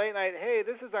Diabetes Late Night. Hey,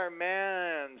 this is our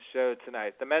men's show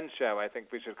tonight, the men's show, I think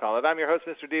we should call it. I'm your host,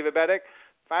 Mr. Diabetic.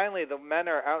 Finally, the men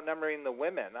are outnumbering the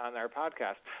women on our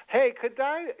podcast. Hey, could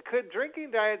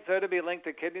drinking diet soda be linked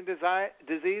to kidney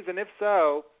disease? And if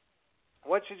so,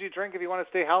 what should you drink if you want to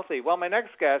stay healthy? Well, my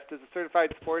next guest is a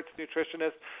certified sports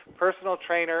nutritionist, personal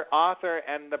trainer, author,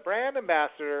 and the brand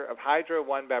ambassador of Hydro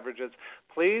One beverages.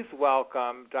 Please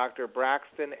welcome Dr.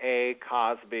 Braxton A.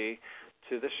 Cosby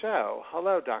to the show.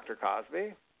 Hello, Dr.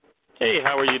 Cosby. Hey,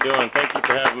 how are you doing? Thank you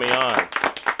for having me on.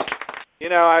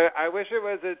 I wish it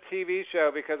was a TV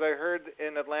show, because I heard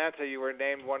in Atlanta you were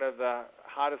named one of the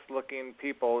hottest-looking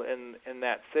people in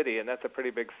that city, and that's a pretty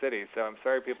big city, so I'm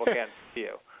sorry people can't see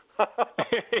you.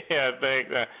 Yeah,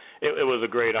 thanks. It was a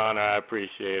great honor. I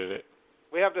appreciated it.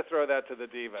 We have to throw that to the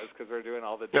divas because we're doing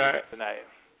all the divas tonight.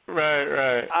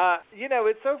 Right.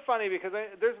 It's so funny because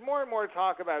there's more and more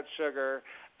talk about sugar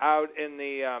out in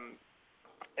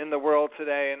the world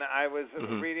today, and I was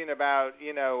reading about,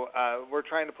 we're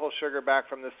trying to pull sugar back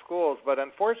from the schools, but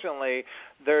unfortunately,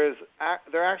 they're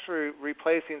actually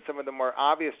replacing some of the more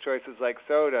obvious choices like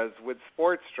sodas with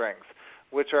sports drinks,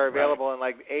 which are available in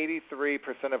like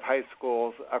 83% of high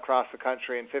schools across the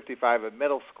country and 55% of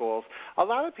middle schools. A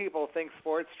lot of people think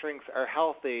sports drinks are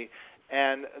healthy,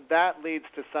 and that leads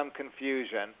to some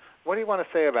confusion. What do you want to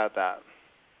say about that?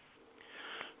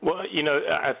 Well,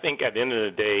 I think at the end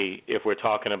of the day, if we're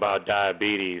talking about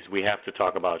diabetes, we have to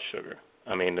talk about sugar.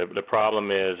 I mean, the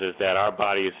problem is that our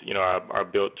bodies, are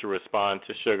built to respond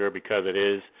to sugar because it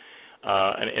is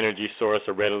an energy source,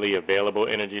 a readily available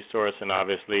energy source, and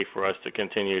obviously for us to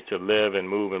continue to live and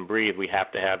move and breathe, we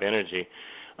have to have energy.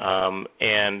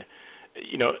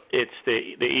 It's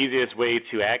the easiest way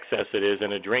to access it is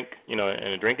in a drink, in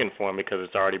a drinking form because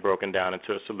it's already broken down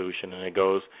into a solution and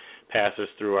it passes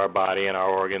through our body and our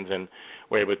organs, and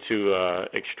we're able to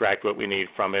extract what we need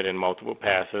from it in multiple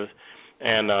passes.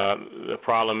 And the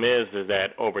problem is that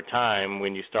over time,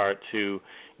 when you start to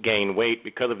gain weight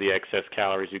because of the excess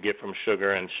calories you get from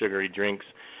sugar and sugary drinks,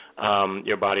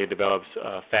 your body develops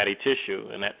fatty tissue,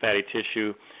 and that fatty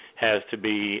tissue has to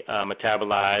be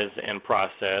metabolized and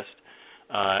processed,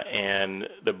 and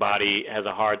the body has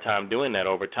a hard time doing that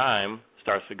over time,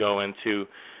 starts to go into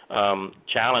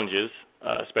challenges,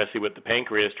 especially with the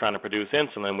pancreas trying to produce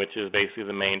insulin, which is basically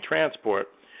the main transport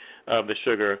of the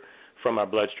sugar from our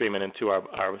bloodstream and into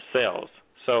our cells.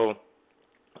 So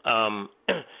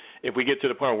if we get to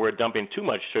the point where we're dumping too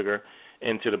much sugar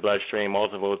into the bloodstream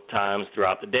multiple times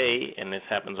throughout the day, and this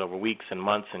happens over weeks and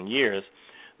months and years,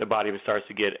 the body starts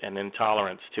to get an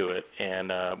intolerance to it,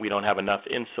 and we don't have enough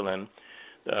insulin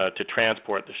to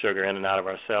transport the sugar in and out of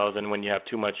our cells. And when you have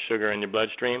too much sugar in your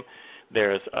bloodstream,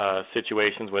 there's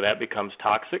situations where that becomes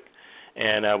toxic.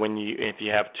 And if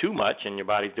you have too much and your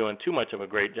body's doing too much of a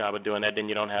great job of doing that, then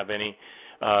you don't have any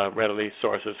readily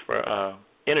sources for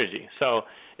energy. So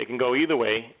it can go either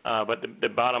way. But the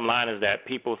bottom line is that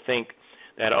people think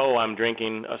that, I'm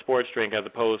drinking a sports drink as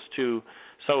opposed to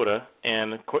soda.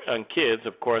 And kids,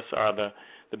 of course, are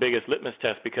the biggest litmus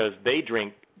test because they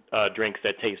drink drinks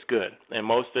that taste good. And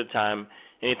most of the time,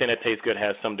 anything that tastes good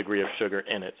has some degree of sugar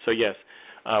in it. So, yes,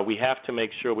 we have to make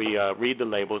sure we read the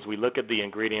labels. We look at the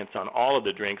ingredients on all of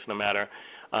the drinks, no matter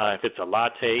if it's a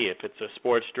latte, if it's a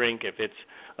sports drink, if it's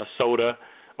a soda,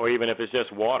 or even if it's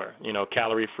just water,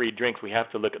 calorie-free drinks. We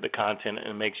have to look at the content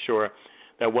and make sure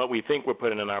that what we think we're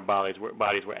putting in our bodies,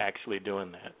 we're actually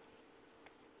doing that.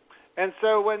 And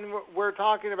so when we're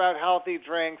talking about healthy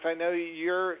drinks, I know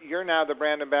you're now the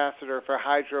brand ambassador for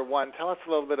Hydro One. Tell us a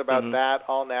little bit about that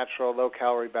all-natural,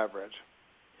 low-calorie beverage.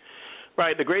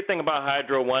 Right. The great thing about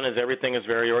Hydro One is everything is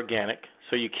very organic.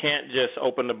 So you can't just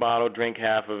open the bottle, drink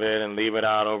half of it, and leave it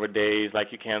out over days like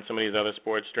you can some of these other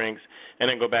sports drinks, and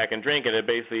then go back and drink it.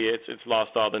 It's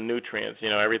lost all the nutrients.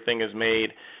 Everything is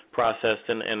made, processed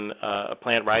in a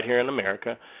plant right here in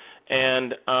America,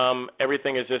 and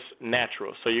everything is just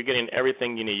natural. So you're getting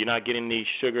everything you need. You're not getting these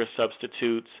sugar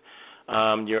substitutes.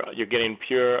 You're getting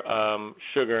pure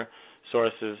sugar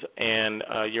sources, and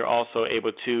you're also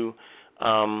able to.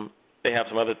 They have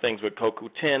some other things with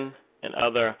CoQ10 and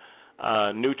other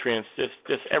nutrients,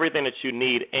 just everything that you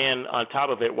need, and on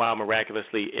top of it, wow,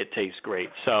 miraculously, it tastes great.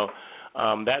 So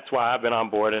that's why I've been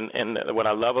on board, and what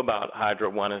I love about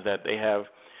Hydro One is that they have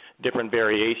different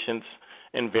variations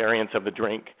and variants of the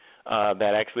drink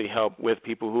that actually help with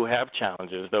people who have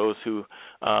challenges, those who,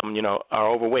 are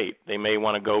overweight. They may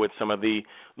want to go with some of the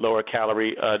lower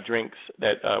calorie drinks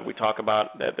that we talk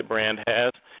about that the brand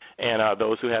has, and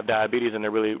those who have diabetes and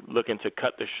they're really looking to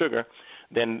cut the sugar,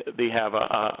 then they have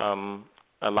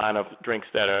a line of drinks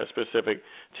that are specific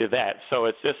to that. So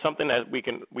it's just something that we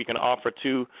can offer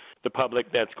to the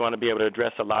public that's going to be able to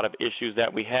address a lot of issues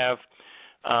that we have.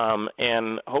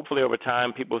 And hopefully over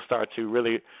time people start to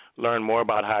really learn more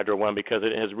about Hydro One, because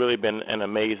it has really been an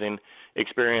amazing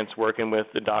experience working with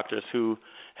the doctors who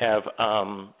have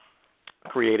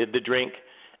created the drink,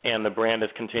 and the brand is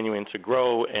continuing to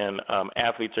grow, and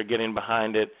athletes are getting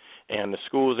behind it, and the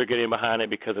schools are getting behind it,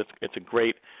 because it's a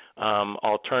great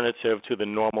alternative to the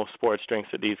normal sports drinks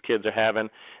that these kids are having.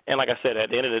 And like I said, at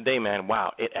the end of the day, man,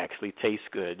 wow, it actually tastes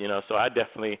good. So I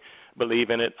definitely believe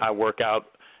in it. I work out,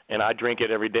 and I drink it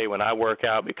every day when I work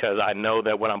out, because I know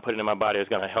that what I'm putting in my body is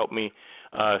going to help me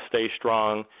stay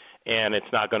strong, and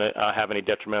it's not going to have any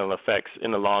detrimental effects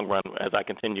in the long run as I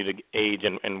continue to age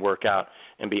and work out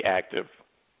and be active.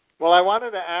 Well, I wanted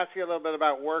to ask you a little bit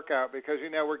about workout because,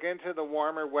 we're getting to the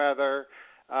warmer weather.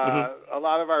 A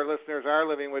lot of our listeners are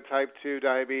living with type 2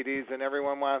 diabetes, and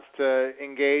everyone wants to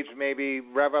engage, maybe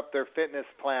rev up their fitness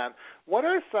plan. What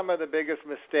are some of the biggest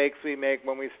mistakes we make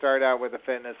when we start out with a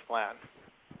fitness plan?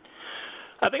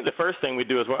 I think the first thing we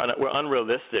do is we're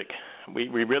unrealistic. We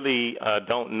really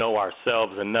don't know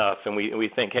ourselves enough, and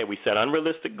we think, hey, we set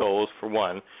unrealistic goals for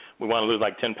one. We want to lose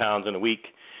like 10 pounds in a week.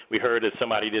 We heard that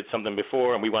somebody did something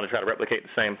before, and we want to try to replicate the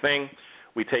same thing.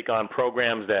 We take on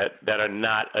programs that are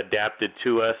not adapted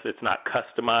to us. It's not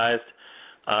customized.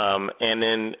 And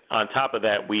then on top of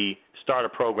that, we start a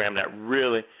program that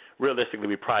realistically,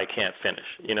 we probably can't finish.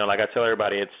 Like I tell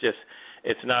everybody,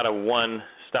 it's not a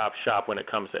one-stop shop when it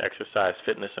comes to exercise,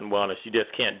 fitness, and wellness. You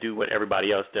just can't do what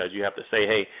everybody else does. You have to say,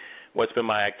 hey, what's been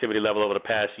my activity level over the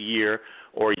past year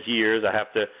or years? I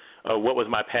have to what was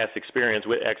my past experience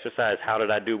with exercise? How did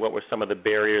I do? What were some of the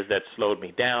barriers that slowed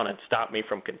me down and stopped me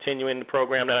from continuing the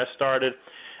program that I started?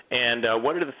 And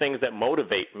what are the things that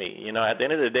motivate me? At the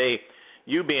end of the day,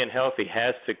 you being healthy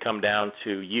has to come down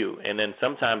to you. And then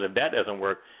sometimes if that doesn't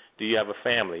work, do you have a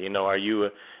family? Are you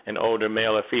an older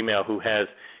male or female who has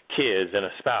kids and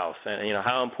a spouse? And,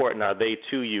 how important are they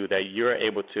to you that you're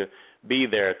able to be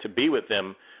there to be with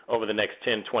them over the next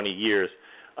 10, 20 years?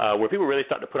 Where people really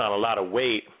start to put on a lot of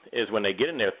weight is when they get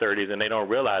in their 30s and they don't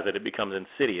realize that it becomes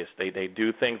insidious. They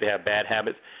do things, they have bad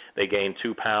habits, they gain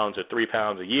 2 pounds or 3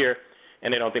 pounds a year,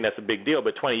 and they don't think that's a big deal.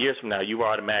 But 20 years from now, you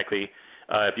automatically,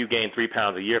 if you gain 3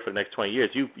 pounds a year for the next 20 years,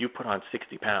 you put on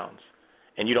 60 pounds,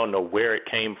 and you don't know where it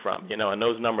came from. And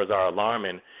those numbers are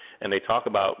alarming. And they talk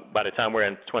about by the time we're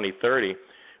in 2030,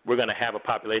 we're going to have a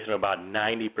population of about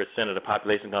 90% of the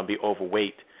population going to be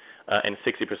overweight. And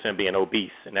 60% being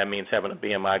obese, and that means having a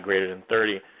BMI greater than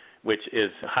 30, which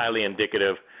is highly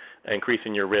indicative,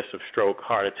 increasing your risk of stroke,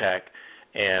 heart attack,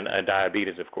 and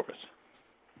diabetes, of course.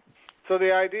 So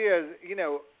the idea is,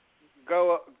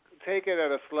 go take it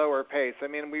at a slower pace. I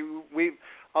mean, we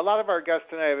a lot of our guests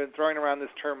tonight have been throwing around this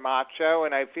term macho,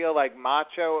 and I feel like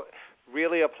macho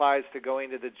really applies to going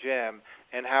to the gym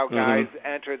and how guys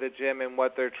enter the gym and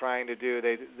what they're trying to do.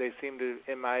 They seem to,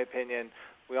 in my opinion,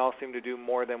 we all seem to do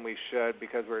more than we should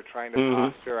because we're trying to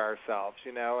posture ourselves,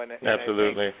 and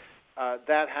absolutely. I think,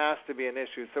 that has to be an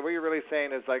issue. So what you're really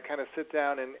saying is like kind of sit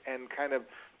down and kind of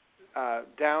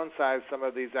downsize some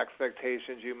of these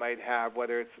expectations you might have,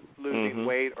 whether it's losing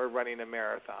weight or running a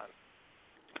marathon.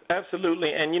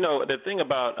 Absolutely. And, the thing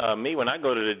about me, when I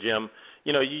go to the gym,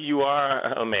 you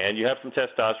are a man. You have some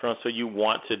testosterone, so you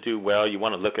want to do well. You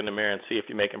want to look in the mirror and see if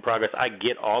you're making progress. I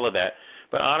get all of that.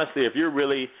 But honestly, if you're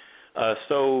really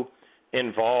so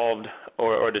involved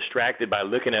or distracted by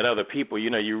looking at other people,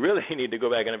 you really need to go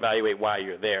back and evaluate why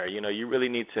you're there. You really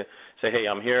need to say, hey,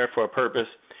 I'm here for a purpose.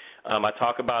 I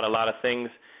talk about a lot of things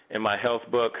in my health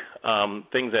book,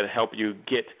 things that help you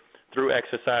get through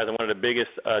exercise. And one of the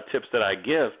biggest tips that I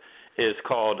give is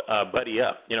called buddy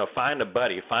up. Find a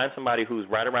buddy. Find somebody who's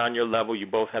right around your level. You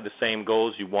both have the same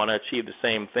goals. You want to achieve the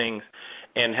same things.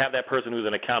 And have that person who's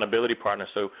an accountability partner.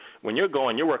 So when you're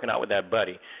going, you're working out with that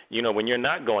buddy. When you're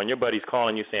not going, your buddy's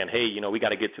calling you saying, hey, we got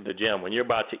to get to the gym. When you're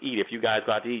about to eat, if you guys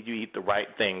go out to eat, you eat the right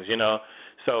things,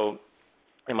 So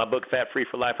in my book, Fat Free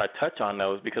for Life, I touch on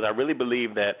those because I really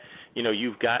believe that,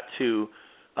 you've got to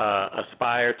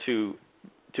aspire to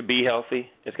be healthy.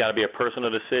 It's got to be a personal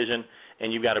decision,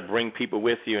 and you've got to bring people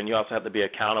with you, and you also have to be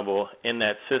accountable in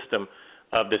that system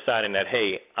of deciding that,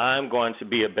 hey, I'm going to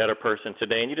be a better person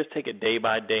today. And you just take it day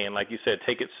by day. And like you said,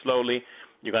 take it slowly.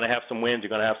 You're going to have some wins. You're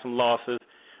going to have some losses.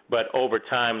 But over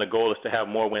time, the goal is to have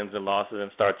more wins than losses and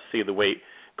start to see the weight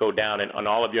go down. And on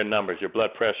all of your numbers, your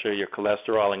blood pressure, your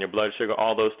cholesterol, and your blood sugar,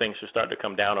 all those things should start to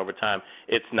come down over time.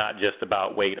 It's not just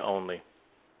about weight only.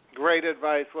 Great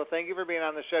advice. Well, thank you for being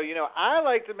on the show. I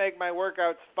like to make my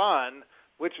workouts fun,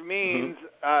 which means,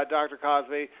 Dr.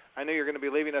 Cosby, I know you're going to be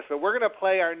leaving us, but we're going to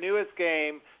play our newest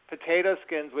game, Potato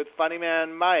Skins, with Funny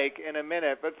Man Mike in a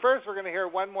minute. But first, we're going to hear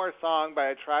one more song by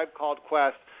A Tribe Called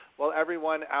Quest while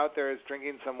everyone out there is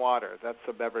drinking some water. That's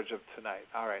the beverage of tonight.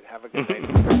 All right, have a good night,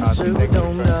 Mr. Cosby. Thank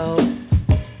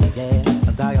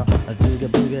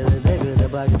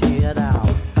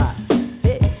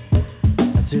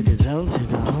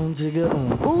you,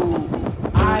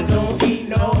 I don't eat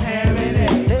no ham and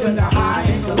eggs, 'cause they're high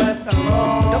in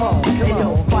cholesterol. Come on,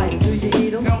 Phife, do you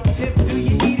eat them? No, Tip, do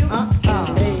you eat them?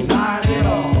 Hey, not at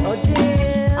all. Oh,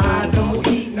 yeah. I don't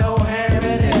eat no ham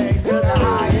and eggs, 'cause they're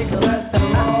high in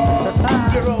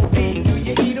cholesterol. Zero B, do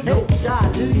you eat them? No,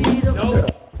 Shot, do you eat them? No,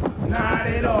 not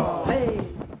at all. Hey.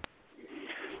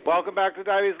 Welcome back to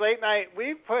Diabetes Late Night.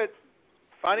 We've put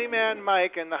Funny Man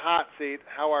Mike in the hot seat.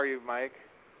 How are you, Mike?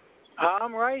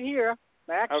 I'm right here,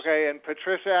 Max. Okay, and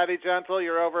Patricia Addie-Gentle,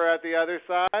 you're over at the other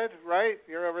side, right?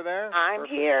 You're over there? I'm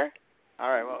here. All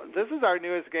right, well, this is our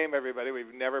newest game, everybody.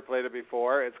 We've never played it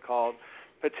before. It's called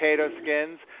Potato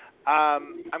Skins.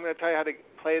 I'm going to tell you how to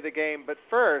play the game, but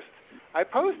first, I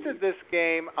posted this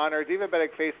game on our Diabetic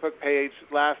Facebook page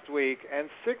last week and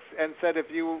said if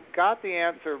you got the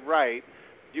answer right,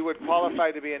 you would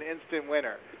qualify to be an instant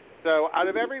winner. So out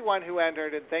of everyone who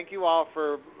entered, and thank you all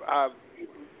for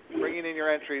bringing in your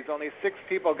entries, only 6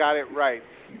 people got it right.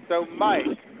 So, Mike,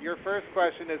 your first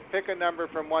question is pick a number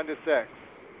from 1 to 6.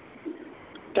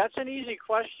 That's an easy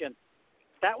question.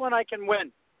 That one I can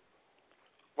win.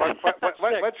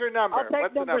 What's your number? I'll take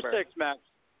What's number the number? 6, Max.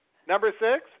 Number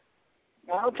 6?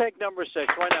 I'll take number 6.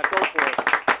 Why not? Go for it.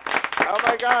 Oh,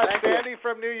 my God. Thank Sandy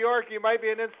from New York, you might be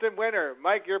an instant winner.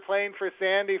 Mike, you're playing for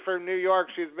Sandy from New York.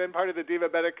 She's been part of the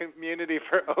Diabetic community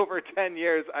for over 10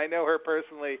 years. I know her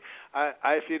personally.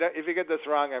 If you get this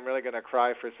wrong, I'm really going to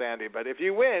cry for Sandy. But if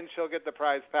you win, she'll get the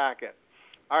prize packet.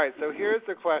 All right, so here's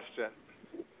the question.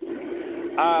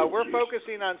 We're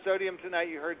focusing on sodium tonight.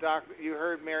 You heard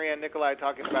MaryAnn Nicolay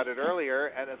talking about it earlier,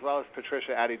 and as well as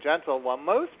Patricia Addie-Gentle. While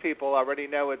most people already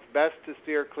know it's best to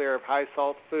steer clear of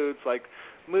high-salt foods like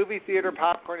movie theater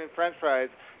popcorn and French fries,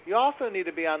 you also need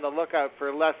to be on the lookout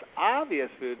for less obvious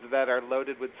foods that are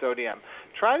loaded with sodium.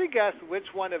 Try to guess which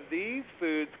one of these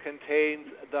foods contains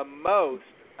the most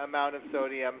amount of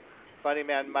sodium. Funny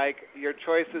man Mike, your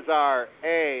choices are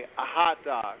A, a hot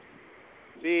dog,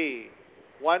 B,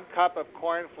 1 cup of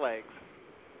cornflakes,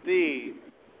 C,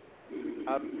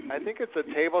 I think it's a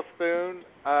tablespoon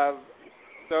of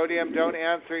sodium. Don't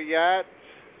answer yet.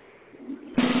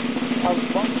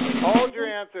 Hold your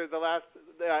answer. The last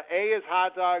A is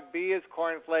hot dog, B is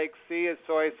cornflakes, C is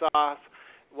soy sauce.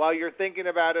 While you're thinking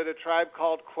about it, A Tribe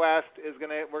Called Quest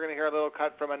we're gonna hear a little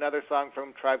cut from another song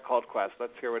from Tribe Called Quest.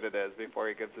 Let's hear what it is before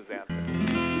he gives his answer.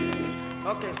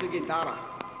 Okay, so guitarra.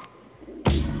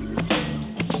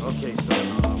 Okay, so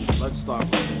let's start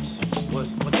with this.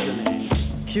 What's your name?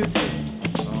 Q-Tip.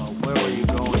 Where were you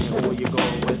going and who you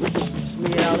going with?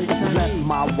 Left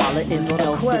my wallet in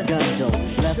El Segundo.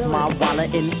 Left my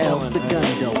wallet in El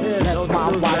Segundo. Left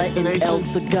my wallet in El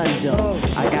Segundo.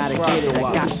 I gotta get it, I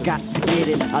got to get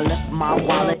it. I left my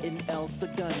wallet in El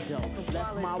Segundo.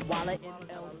 Left my wallet in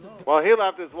El Segundo. Well, he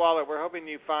left his wallet. We're hoping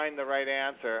you find the right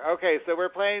answer. Okay, so we're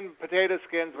playing Potato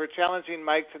Skins. We're challenging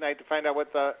Mike tonight to find out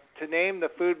to name the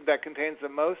food that contains the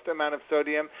most amount of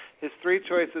sodium. His 3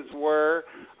 choices were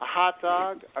a hot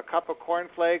dog, a cup of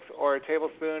cornflakes, or a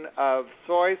tablespoon of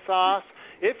soy sauce.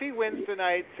 If he wins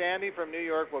tonight, Sandy from New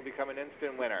York will become an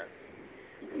instant winner.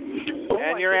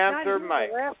 And your answer, Mike.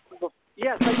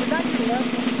 Yes, I did not hear the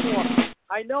last one before.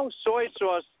 I know soy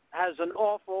sauce has an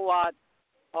awful lot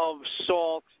of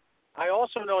salt. I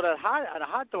also know that a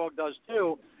hot dog does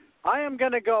too. I am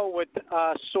going to go with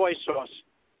soy sauce.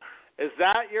 Is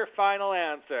that your final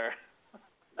answer?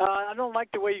 I don't like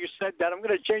the way you said that. I'm going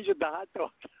to change it to hot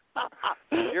dog.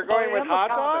 You're going with hot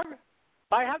dog?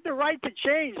 I have the right to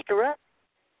change, correct?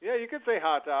 Yeah, you could say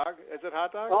hot dog. Is it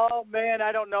hot dog? Oh, man,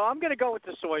 I don't know. I'm going to go with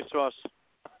the soy sauce.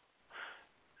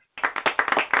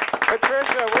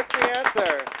 Patricia, what's the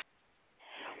answer?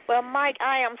 Well, Mike,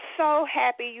 I am so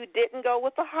happy you didn't go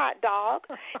with the hot dog.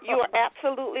 You are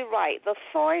absolutely right. The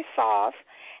soy sauce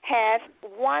has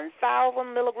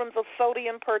 1,000 milligrams of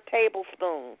sodium per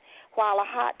tablespoon, while a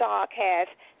hot dog has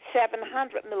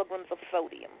 700 milligrams of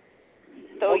sodium.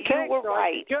 So okay, you were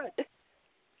right. Good.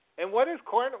 And what do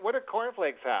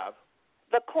cornflakes have?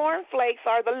 The cornflakes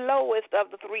are the lowest of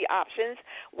the 3 options,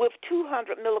 with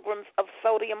 200 milligrams of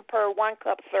sodium per 1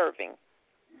 cup serving.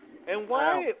 And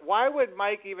why would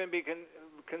Mike even be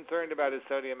concerned about his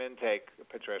sodium intake,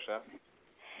 Patricia?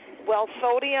 Well,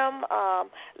 sodium,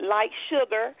 like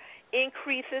sugar,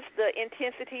 increases the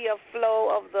intensity of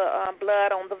flow of the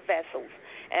blood on the vessels.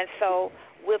 And so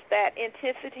with that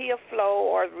intensity of flow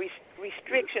or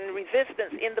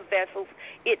resistance in the vessels,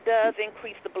 it does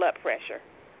increase the blood pressure.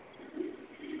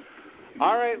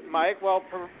 All right, Mike. Well,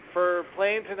 for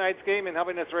playing tonight's game and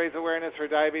helping us raise awareness for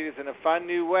diabetes in a fun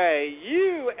new way,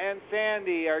 you and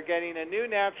Sandy are getting a new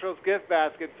Naturals gift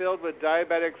basket filled with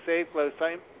diabetic safe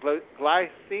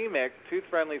glycemic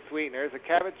tooth-friendly sweeteners, a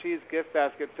cabbage cheese gift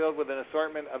basket filled with an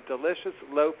assortment of delicious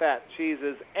low-fat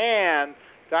cheeses, and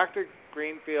Dr.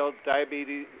 Greenfield's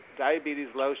diabetes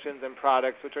lotions and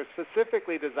products, which are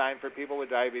specifically designed for people with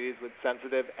diabetes with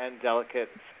sensitive and delicate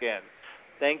skin.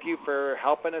 Thank you for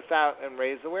helping us out and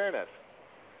raise awareness.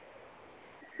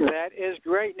 That is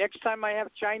great. Next time I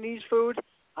have Chinese food,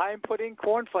 I'm putting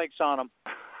cornflakes on them.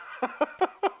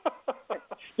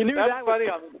 You knew that was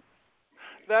coming.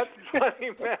 That's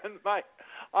funny, man, Mike.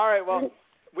 All right, well,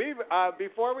 we've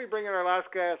before we bring in our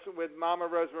last guest with Mama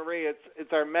Rosemarie,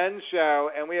 it's our men's show,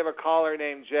 and we have a caller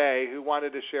named Jay who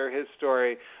wanted to share his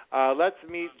story. Let's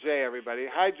meet Jay, everybody.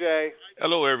 Hi, Jay.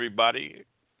 Hello, everybody.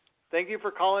 Thank you for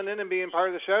calling in and being part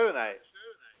of the show tonight.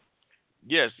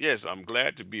 Yes, I'm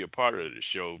glad to be a part of the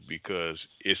show because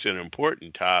it's an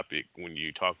important topic when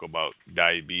you talk about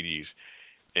diabetes.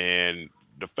 And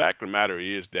the fact of the matter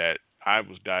is that I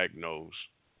was diagnosed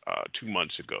 2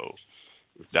 months ago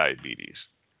with diabetes.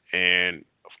 And,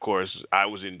 of course, I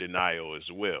was in denial as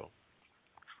well.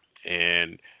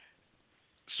 And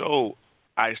so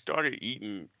I started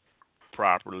eating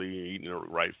properly, eating the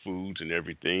right foods and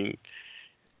everything.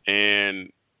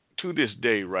 And to this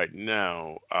day right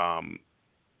now,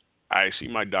 I see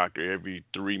my doctor every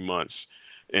 3 months.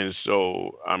 And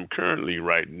so I'm currently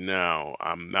right now,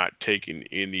 I'm not taking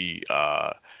any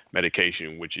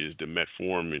medication, which is the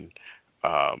metformin,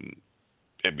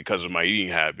 and because of my eating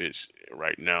habits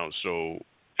right now. So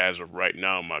as of right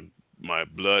now, my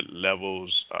blood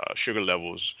levels, sugar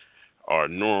levels are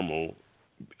normal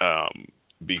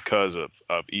because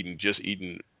of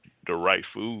eating the right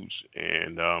foods.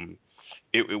 And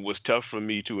it was tough for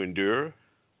me to endure,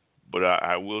 but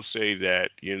I will say that,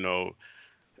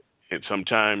 and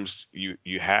sometimes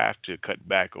you have to cut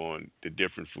back on the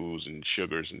different foods and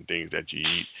sugars and things that you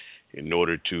eat in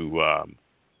order to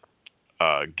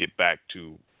get back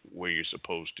to where you're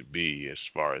supposed to be as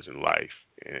far as in life.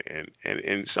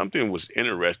 And something was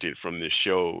interesting from this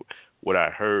show. What I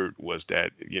heard was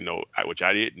that, which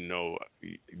I didn't know,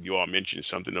 you all mentioned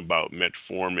something about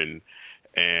metformin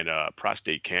and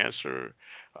prostate cancer,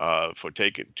 for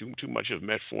taking too much of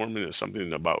metformin, or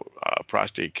something about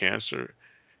prostate cancer.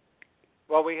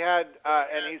 Well, we had,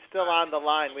 and he's still on the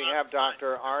line, we have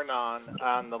Dr. Arnon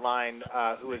on the line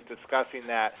who is discussing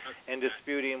that and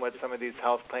disputing what some of these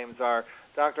health claims are.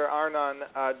 Dr. Arnon,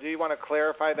 do you want to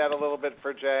clarify that a little bit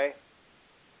for Jay?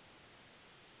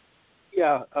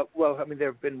 Yeah, well, I mean,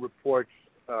 there have been reports,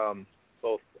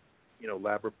 both,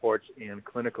 lab reports and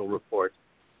clinical reports,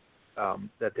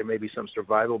 that there may be some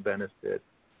survival benefit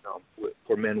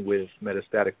for men with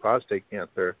metastatic prostate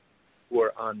cancer who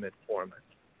are on metformin.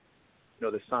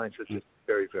 The science is just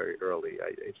very, very early.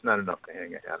 It's not enough to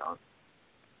hang a hat on.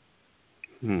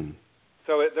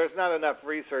 So there's not enough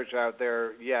research out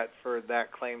there yet for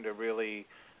that claim to really,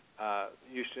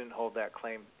 you shouldn't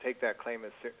take that claim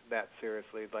that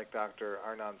seriously, like Dr.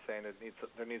 Arnon's saying.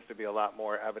 There needs to be a lot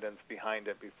more evidence behind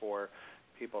it before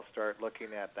people start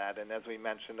looking at that. And as we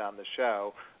mentioned on the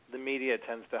show, the media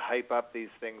tends to hype up these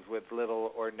things with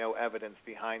little or no evidence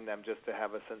behind them just to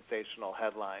have a sensational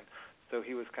headline. So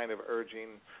he was kind of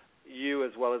urging you,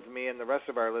 as well as me and the rest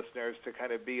of our listeners, to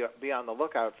kind of be on the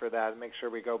lookout for that and make sure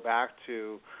we go back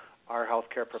to our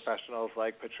healthcare professionals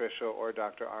like Patricia or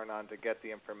Dr. Arnon to get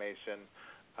the information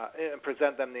and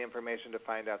present them the information to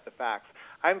find out the facts.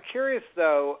 I'm curious,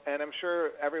 though, and I'm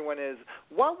sure everyone is,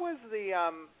 what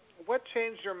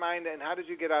changed your mind and how did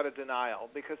you get out of denial?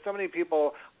 Because so many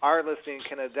people are listening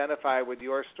can identify with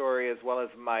your story as well as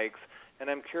Mike's. And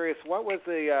I'm curious, what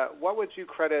would you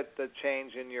credit the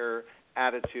change in your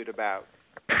attitude about?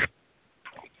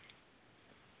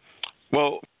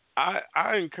 Well,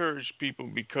 I encourage people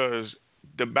because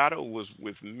the battle was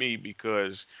with me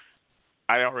because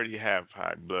I already have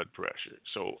high blood pressure.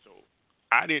 So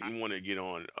I didn't want to get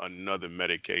on another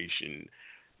medication.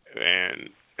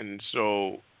 And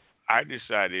so I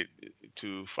decided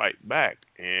to fight back.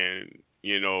 And,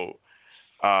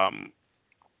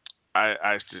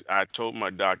 I told my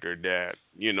doctor that,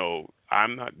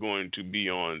 I'm not going to be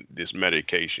on this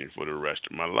medication for the rest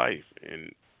of my life.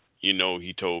 And,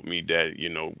 he told me that,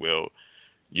 well,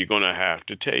 you're going to have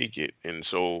to take it. And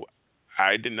so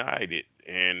I denied it.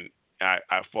 And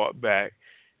I fought back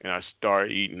and I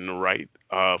started eating the right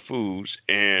foods.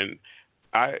 And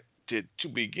to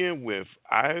begin with,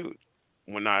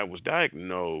 when I was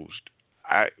diagnosed,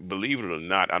 believe it or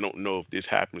not, I don't know if this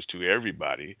happens to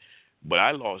everybody, but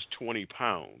I lost 20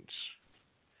 pounds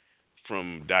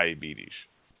from diabetes.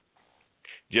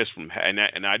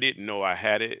 And I didn't know I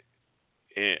had it,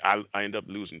 and I ended up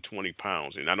losing 20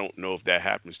 pounds. And I don't know if that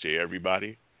happens to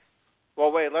everybody.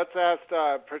 Well, wait, let's ask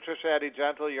Patricia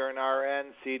Addie-Gentle. You're an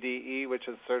RN, CDE, which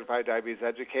is Certified Diabetes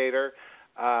Educator.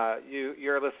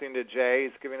 You're listening to Jay.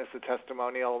 He's giving us a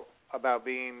testimonial about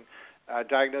being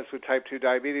diagnosed with type 2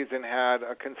 diabetes and had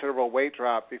a considerable weight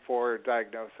drop before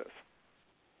diagnosis.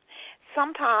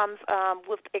 Sometimes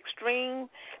with extreme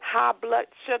high blood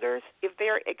sugars, if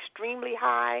they're extremely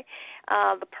high,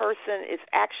 the person is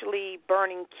actually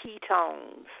burning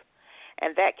ketones.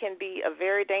 And that can be a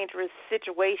very dangerous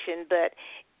situation. But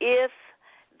if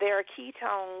there are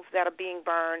ketones that are being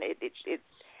burned.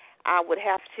 I would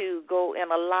have to go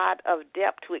in a lot of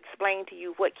depth to explain to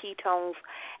you what ketones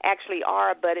actually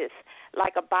are, but it's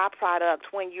like a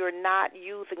byproduct when you're not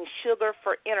using sugar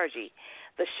for energy.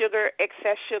 The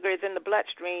excess sugar is in the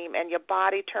bloodstream, and your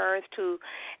body turns to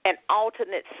an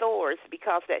alternate source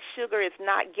because that sugar is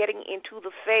not getting into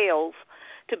the cells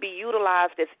to be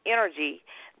utilized as energy.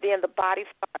 Then the body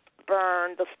starts to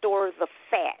burn the stores of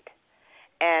fat.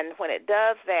 And when it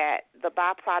does that, the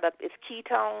byproduct is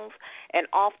ketones, and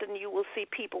often you will see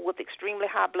people with extremely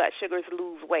high blood sugars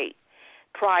lose weight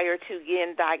prior to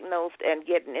getting diagnosed and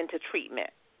getting into treatment.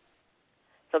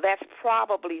 So that's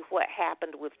probably what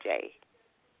happened with Jay.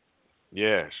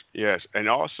 Yes. And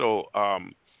also,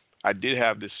 I did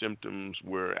have the symptoms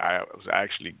where I was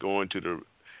actually going to the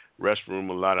restroom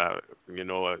a lot of,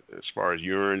 as far as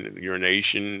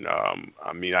urination.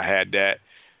 I had that.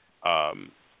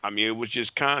 It was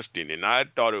just constant, and I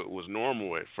thought it was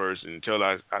normal at first until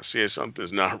I said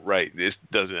something's not right. This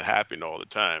doesn't happen all the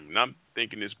time, and I'm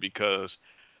thinking it's because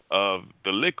of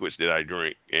the liquids that I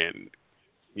drink, and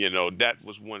that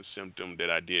was one symptom that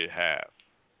I did have,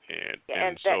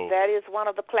 and so that is one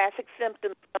of the classic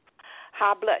symptoms of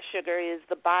high blood sugar is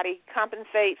the body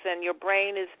compensates, and your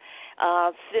brain is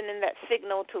sending that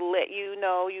signal to let you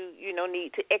know you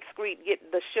need to get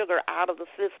the sugar out of the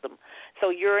system. So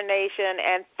urination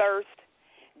and thirst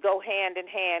go hand in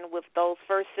hand with those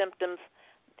first symptoms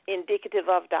indicative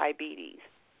of diabetes.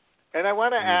 And I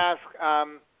want to ask,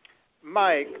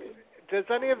 Mike, does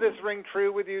any of this ring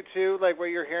true with you too? Like what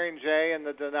you're hearing, Jay, and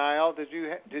the denial. Did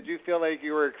you feel like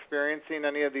you were experiencing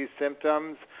any of these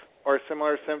symptoms or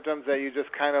similar symptoms that you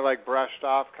just kind of like brushed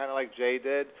off, kind of like Jay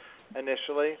did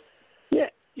initially? Yeah.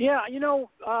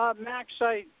 Max,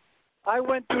 I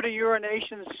went through the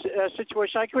urination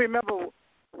situation. I can remember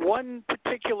one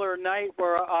particular night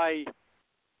where I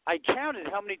counted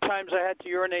how many times I had to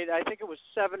urinate. I think it was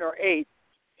 7 or 8.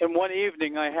 In one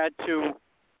evening, I had to,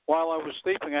 while I was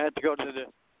sleeping, I had to go to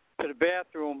the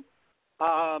bathroom.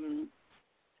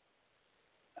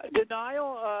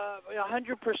 Denial,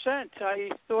 100%. I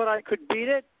thought I could beat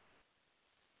it.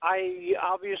 I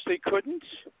obviously couldn't.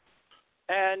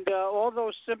 And all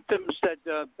those symptoms that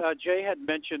Jay had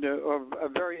mentioned are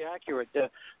very accurate.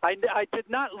 I did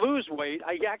not lose weight.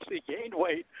 I actually gained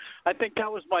weight. I think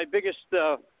that was my biggest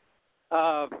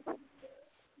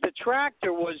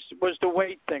detractor was the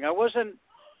weight thing. I wasn't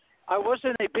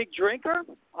a big drinker.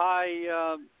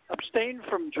 I abstained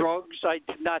from drugs. I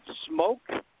did not smoke.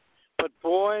 But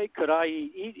boy, could I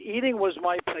eat. Eating was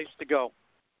my place to go.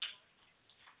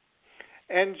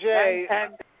 And Jay,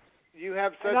 and you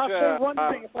have such and I'll a... say one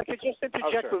thing, if I could just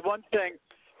interject with one thing.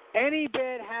 Any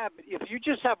bad habit, if you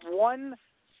just have one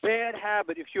bad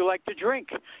habit, if you like to drink,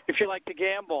 if you like to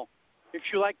gamble, if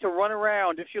you like to run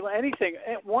around, if you anything,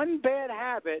 one bad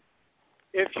habit,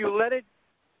 if you let it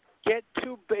get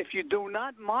too, if you do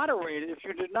not moderate it, if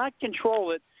you do not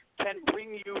control it, can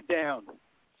bring you down.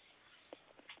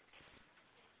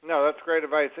 No, that's great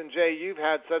advice. And Jay, you've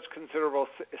had such considerable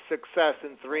success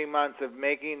in 3 months of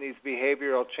making these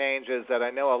behavioral changes that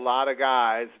I know a lot of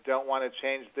guys don't want to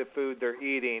change the food they're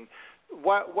eating.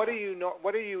 What are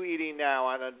you eating now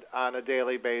on a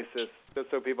daily basis,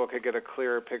 just so people could get a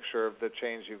clearer picture of the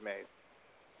change you've made?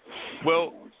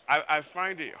 Well, I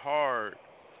find it hard.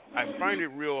 I find it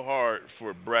real hard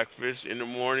for breakfast in the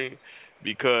morning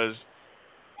because,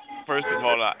 first of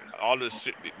all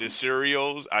the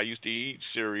cereals, I used to eat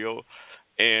cereal,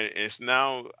 and it's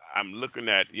now I'm looking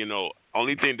at,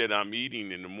 only thing that I'm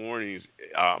eating in the mornings,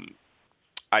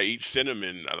 I eat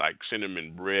cinnamon. I like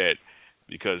cinnamon bread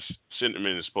because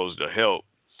cinnamon is supposed to help.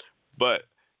 But,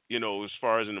 as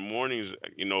far as in the mornings,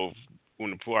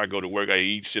 before I go to work, I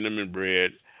eat cinnamon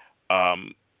bread.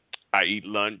 I eat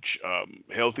lunch.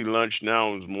 Healthy lunch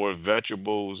now is more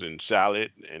vegetables and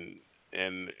salad,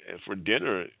 and for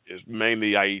dinner, it's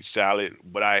mainly I eat salad,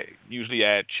 but I usually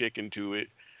add chicken to it.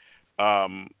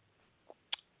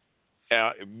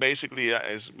 Basically,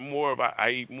 it's more of I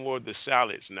eat more of the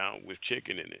salads now with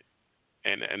chicken in it,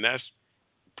 and that's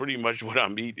pretty much what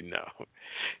I'm eating now.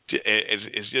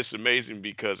 It's just amazing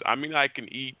because I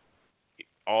can eat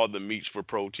all the meats for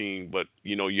protein, but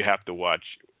you have to watch,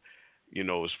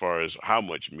 as far as how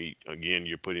much meat again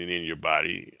you're putting in your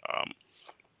body.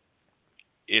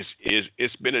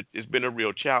 It's been a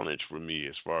real challenge for me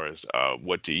as far as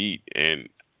what to eat and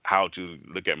how to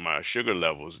look at my sugar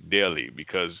levels daily,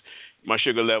 because my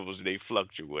sugar levels, they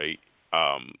fluctuate.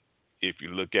 If you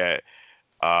look at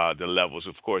the levels,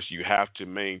 of course, you have to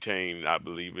maintain, I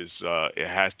believe it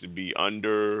has to be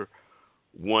under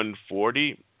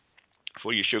 140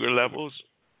 for your sugar levels.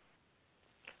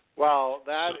 Well,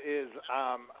 that is,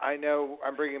 I know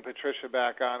I'm bringing Patricia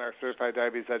back on, our certified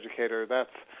diabetes educator.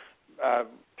 That's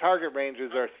target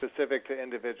ranges are specific to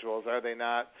individuals, are they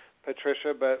not,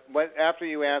 Patricia? But after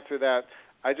you answer that,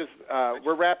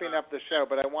 we're wrapping up the show,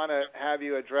 but I want to have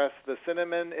you address the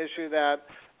cinnamon issue that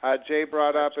Jay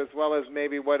brought up, as well as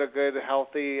maybe what a good,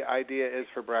 healthy idea is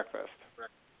for breakfast.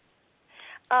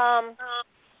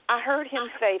 I heard him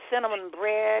say cinnamon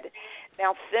bread.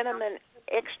 Now, cinnamon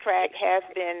extract has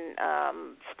been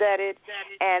studied,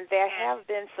 and there have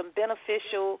been some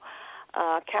beneficial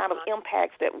kind of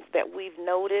impacts that we've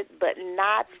noted, but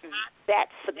not that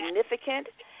significant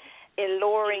in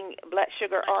lowering blood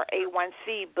sugar or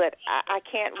A1C, but I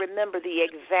can't remember the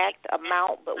exact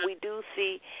amount, but we do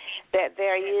see that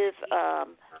there is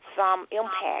some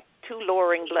impact to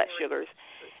lowering blood sugars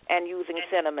and using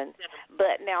cinnamon.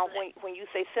 But now when you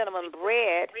say cinnamon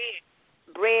bread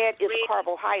is a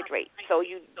carbohydrate, so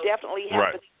you definitely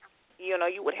have to,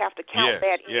 you would have to count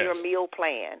that in your meal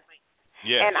plan.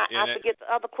 Yes, and I forget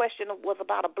the other question was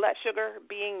about a blood sugar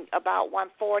being about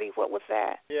 140. What was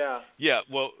that? Yeah,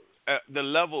 well, the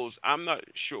levels, I'm not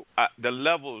sure. The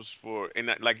levels and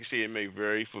like you say, it may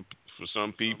vary for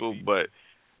some people, but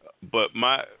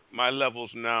my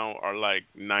levels now are like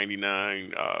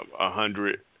 99,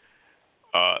 100,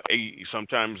 80,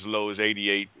 sometimes as low as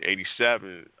 88,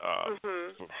 87.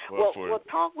 Well,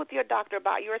 talk with your doctor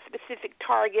about your specific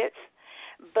targets,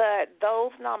 but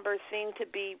those numbers seem to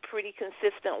be pretty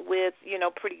consistent with,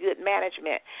 pretty good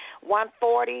management.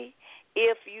 140,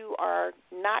 if you are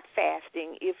not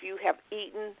fasting, if you have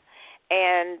eaten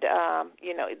and,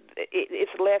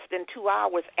 it's less than 2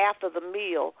 hours after the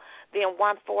meal, then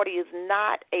 140 is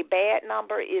not a bad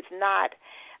number. It's not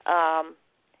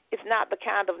the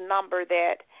kind of number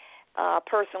that a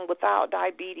person without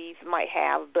diabetes might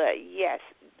have. But, yes,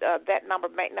 that number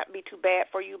might not be too bad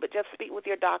for you, but just speak with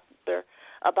your doctor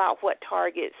about what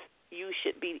targets you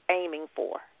should be aiming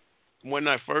for. When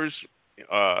I first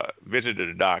visited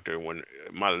the doctor, when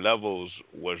my levels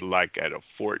was like at a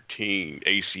 14,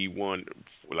 AC1,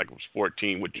 like it was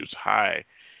 14, which is high.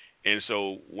 And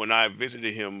so when I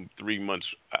visited him 3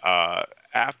 months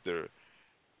after,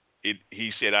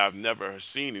 he said, I've never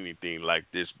seen anything like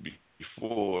this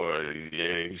before.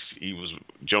 And he was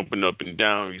jumping up and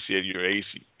down. He said, your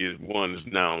AC1 is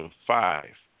now 5.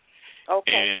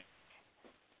 Okay. And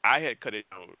I had cut it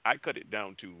down. I cut it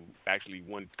down to actually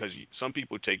 1, because some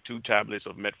people take 2 tablets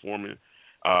of metformin.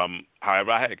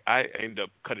 However, I ended up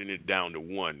cutting it down to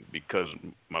 1 because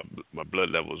my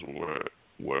blood levels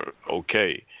were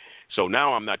okay. So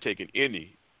now I'm not taking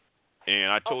any.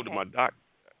 And I told my doctor,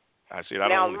 I said, I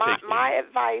don't want to take any. My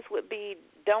advice would be,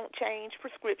 don't change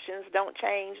prescriptions. Don't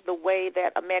change the way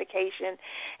that a medication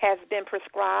has been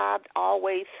prescribed.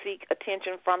 Always seek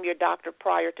attention from your doctor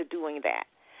prior to doing that.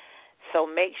 So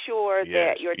make sure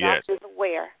that your doctor is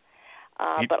aware,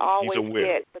 but always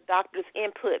get the doctor's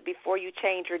input before you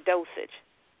change your dosage.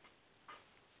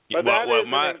 But that is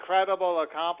an incredible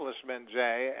accomplishment,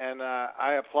 Jay, and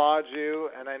I applaud you,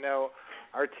 and I know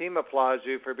our team applauds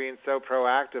you for being so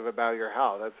proactive about your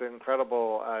health. That's an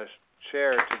incredible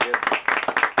share to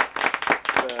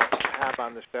have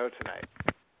on the show tonight.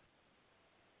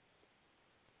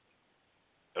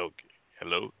 Okay.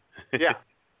 Hello? Yeah.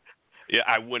 Yeah,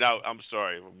 I went out. I'm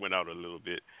sorry, I went out a little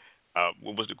bit.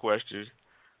 What was the question?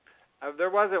 There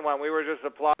wasn't one. We were just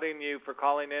applauding you for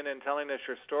calling in and telling us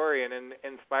your story and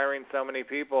inspiring so many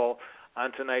people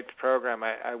on tonight's program.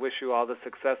 I wish you all the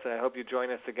success, and I hope you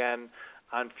join us again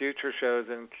on future shows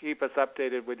and keep us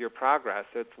updated with your progress.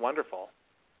 It's wonderful.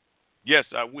 Yes,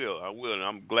 I will, and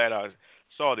I'm glad I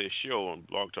saw this show on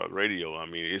Blog Talk Radio. I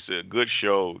mean, it's a good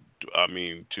show,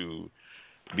 to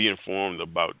be informed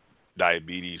about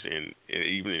diabetes and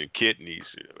even in kidneys,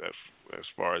 as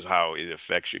far as how it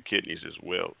affects your kidneys as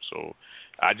well. So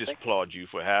I just applaud you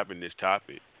for having this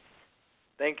topic.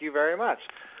 Thank you very much.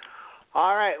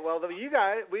 All right, well, you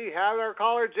guys, we have our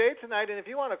caller Jay tonight, and if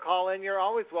you want to call in, you're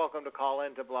always welcome to call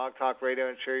in to Blog Talk Radio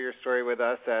and share your story with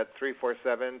us at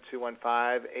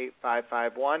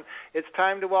 347-215-8551. It's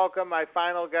time to welcome my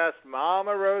final guest,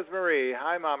 Mama Rosemarie.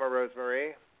 Hi, Mama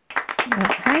Rosemarie.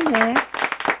 Hi, Nick.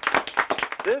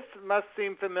 This must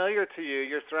seem familiar to you.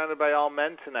 You're surrounded by all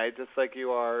men tonight, just like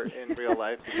you are in real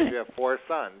life, because you have 4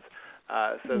 sons.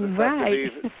 So this has to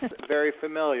be very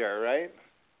familiar, right?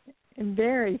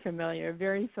 Very familiar,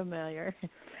 very familiar.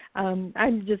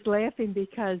 I'm just laughing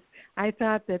because I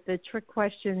thought that the trick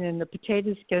question in the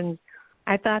potato skins,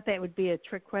 I thought that would be a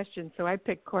trick question, so I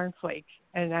picked cornflakes,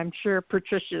 and I'm sure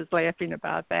Patricia's laughing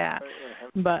about that.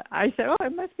 But I said,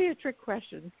 it must be a trick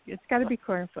question. It's got to be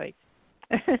cornflakes.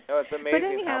 No, it's amazing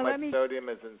anyhow, how much sodium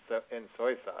is in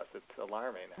soy sauce. It's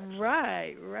alarming, actually.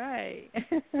 Right.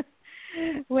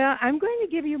 Well, I'm going to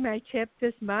give you my tip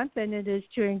this month, and it is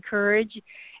to encourage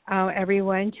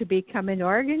everyone to become an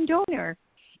organ donor.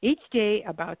 Each day,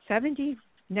 about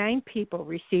 79 people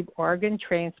receive organ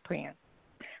transplants.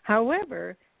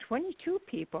 However, 22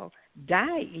 people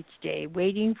die each day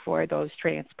waiting for those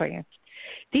transplants.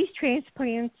 These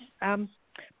transplants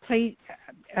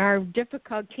are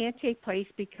difficult, can't take place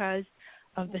because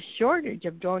of the shortage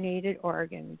of donated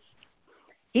organs.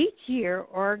 Each year,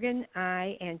 organ,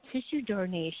 eye, and tissue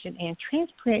donation and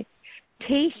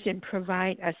transplantation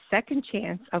provide a second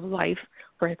chance of life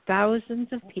for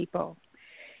thousands of people.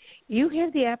 You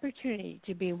have the opportunity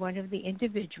to be one of the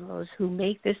individuals who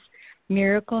make this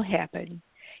miracle happen.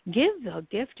 Give the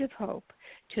gift of hope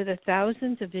to the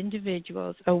thousands of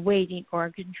individuals awaiting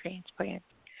organ transplant.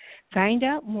 Find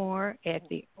out more at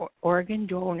the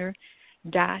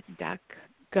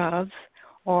organdonor.gov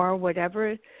or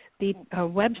whatever the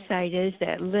website is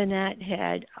that Lynette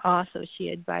had also, she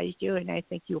advised you, and I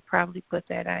think you'll probably put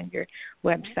that on your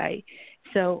website.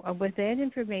 So with that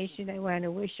information, I want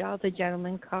to wish all the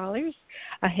gentlemen callers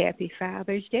a happy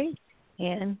Father's Day,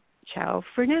 and ciao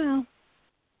for now.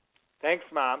 Thanks,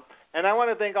 Mom. And I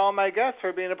want to thank all my guests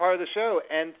for being a part of the show,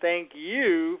 and thank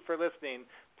you for listening.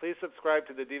 Please subscribe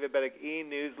to the Divabetic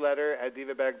e-newsletter at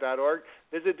divabetic.org.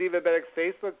 Visit Divabetic's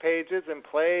Facebook pages and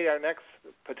play our next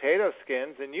potato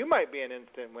skins, and you might be an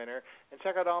instant winner. And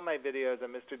check out all my videos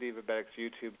on Mr. Divabetic's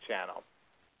YouTube channel.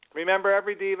 Remember,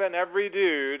 every diva and every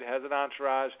dude has an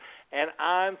entourage, and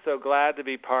I'm so glad to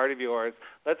be part of yours.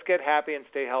 Let's get happy and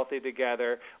stay healthy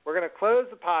together. We're going to close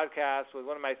the podcast with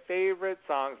one of my favorite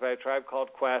songs by a tribe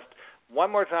called Quest. One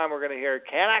more time, we're going to hear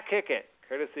Can I Kick It,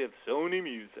 courtesy of SONY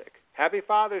Music. Happy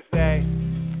Father's Day.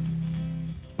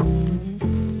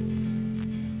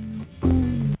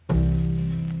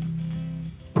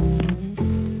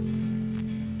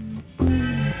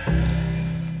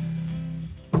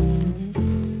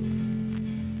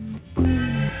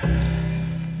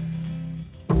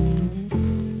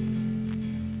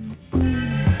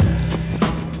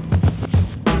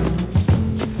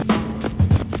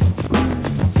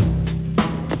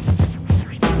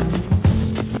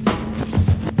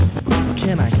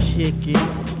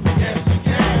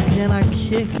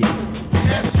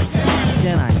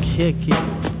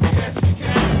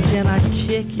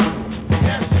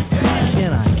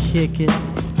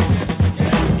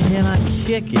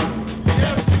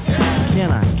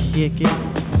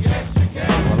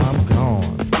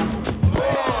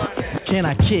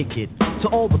 To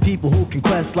all the people who can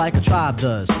quest like a tribe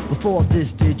does. Before this,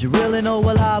 did you really know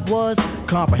what I was?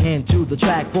 Comprehend to the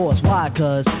track force, why?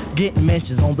 Cause getting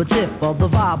mentions on the tip of the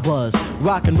vibe buzz.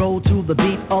 Rock and roll to the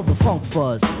beat of the funk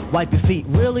fuzz. Wipe your feet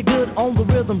really good on the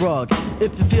rhythm rug.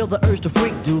 If you feel the urge to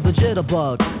freak, do the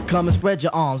jitterbug. Come and spread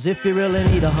your arms if you really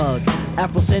need a hug.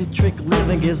 Afrocentric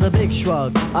living is a big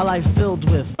shrug. A life filled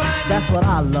with, that's what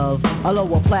I love. A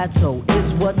lower plateau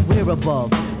is what we're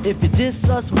above. If you diss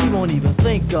us, we won't even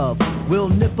think of. We'll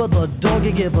nipper the dog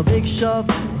and give a big shove.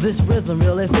 This rhythm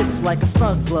really fits like a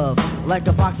snug glove. Like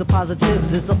a box of positives,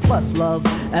 it's a plus love.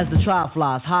 As the tribe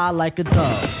flies high like a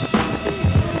dove.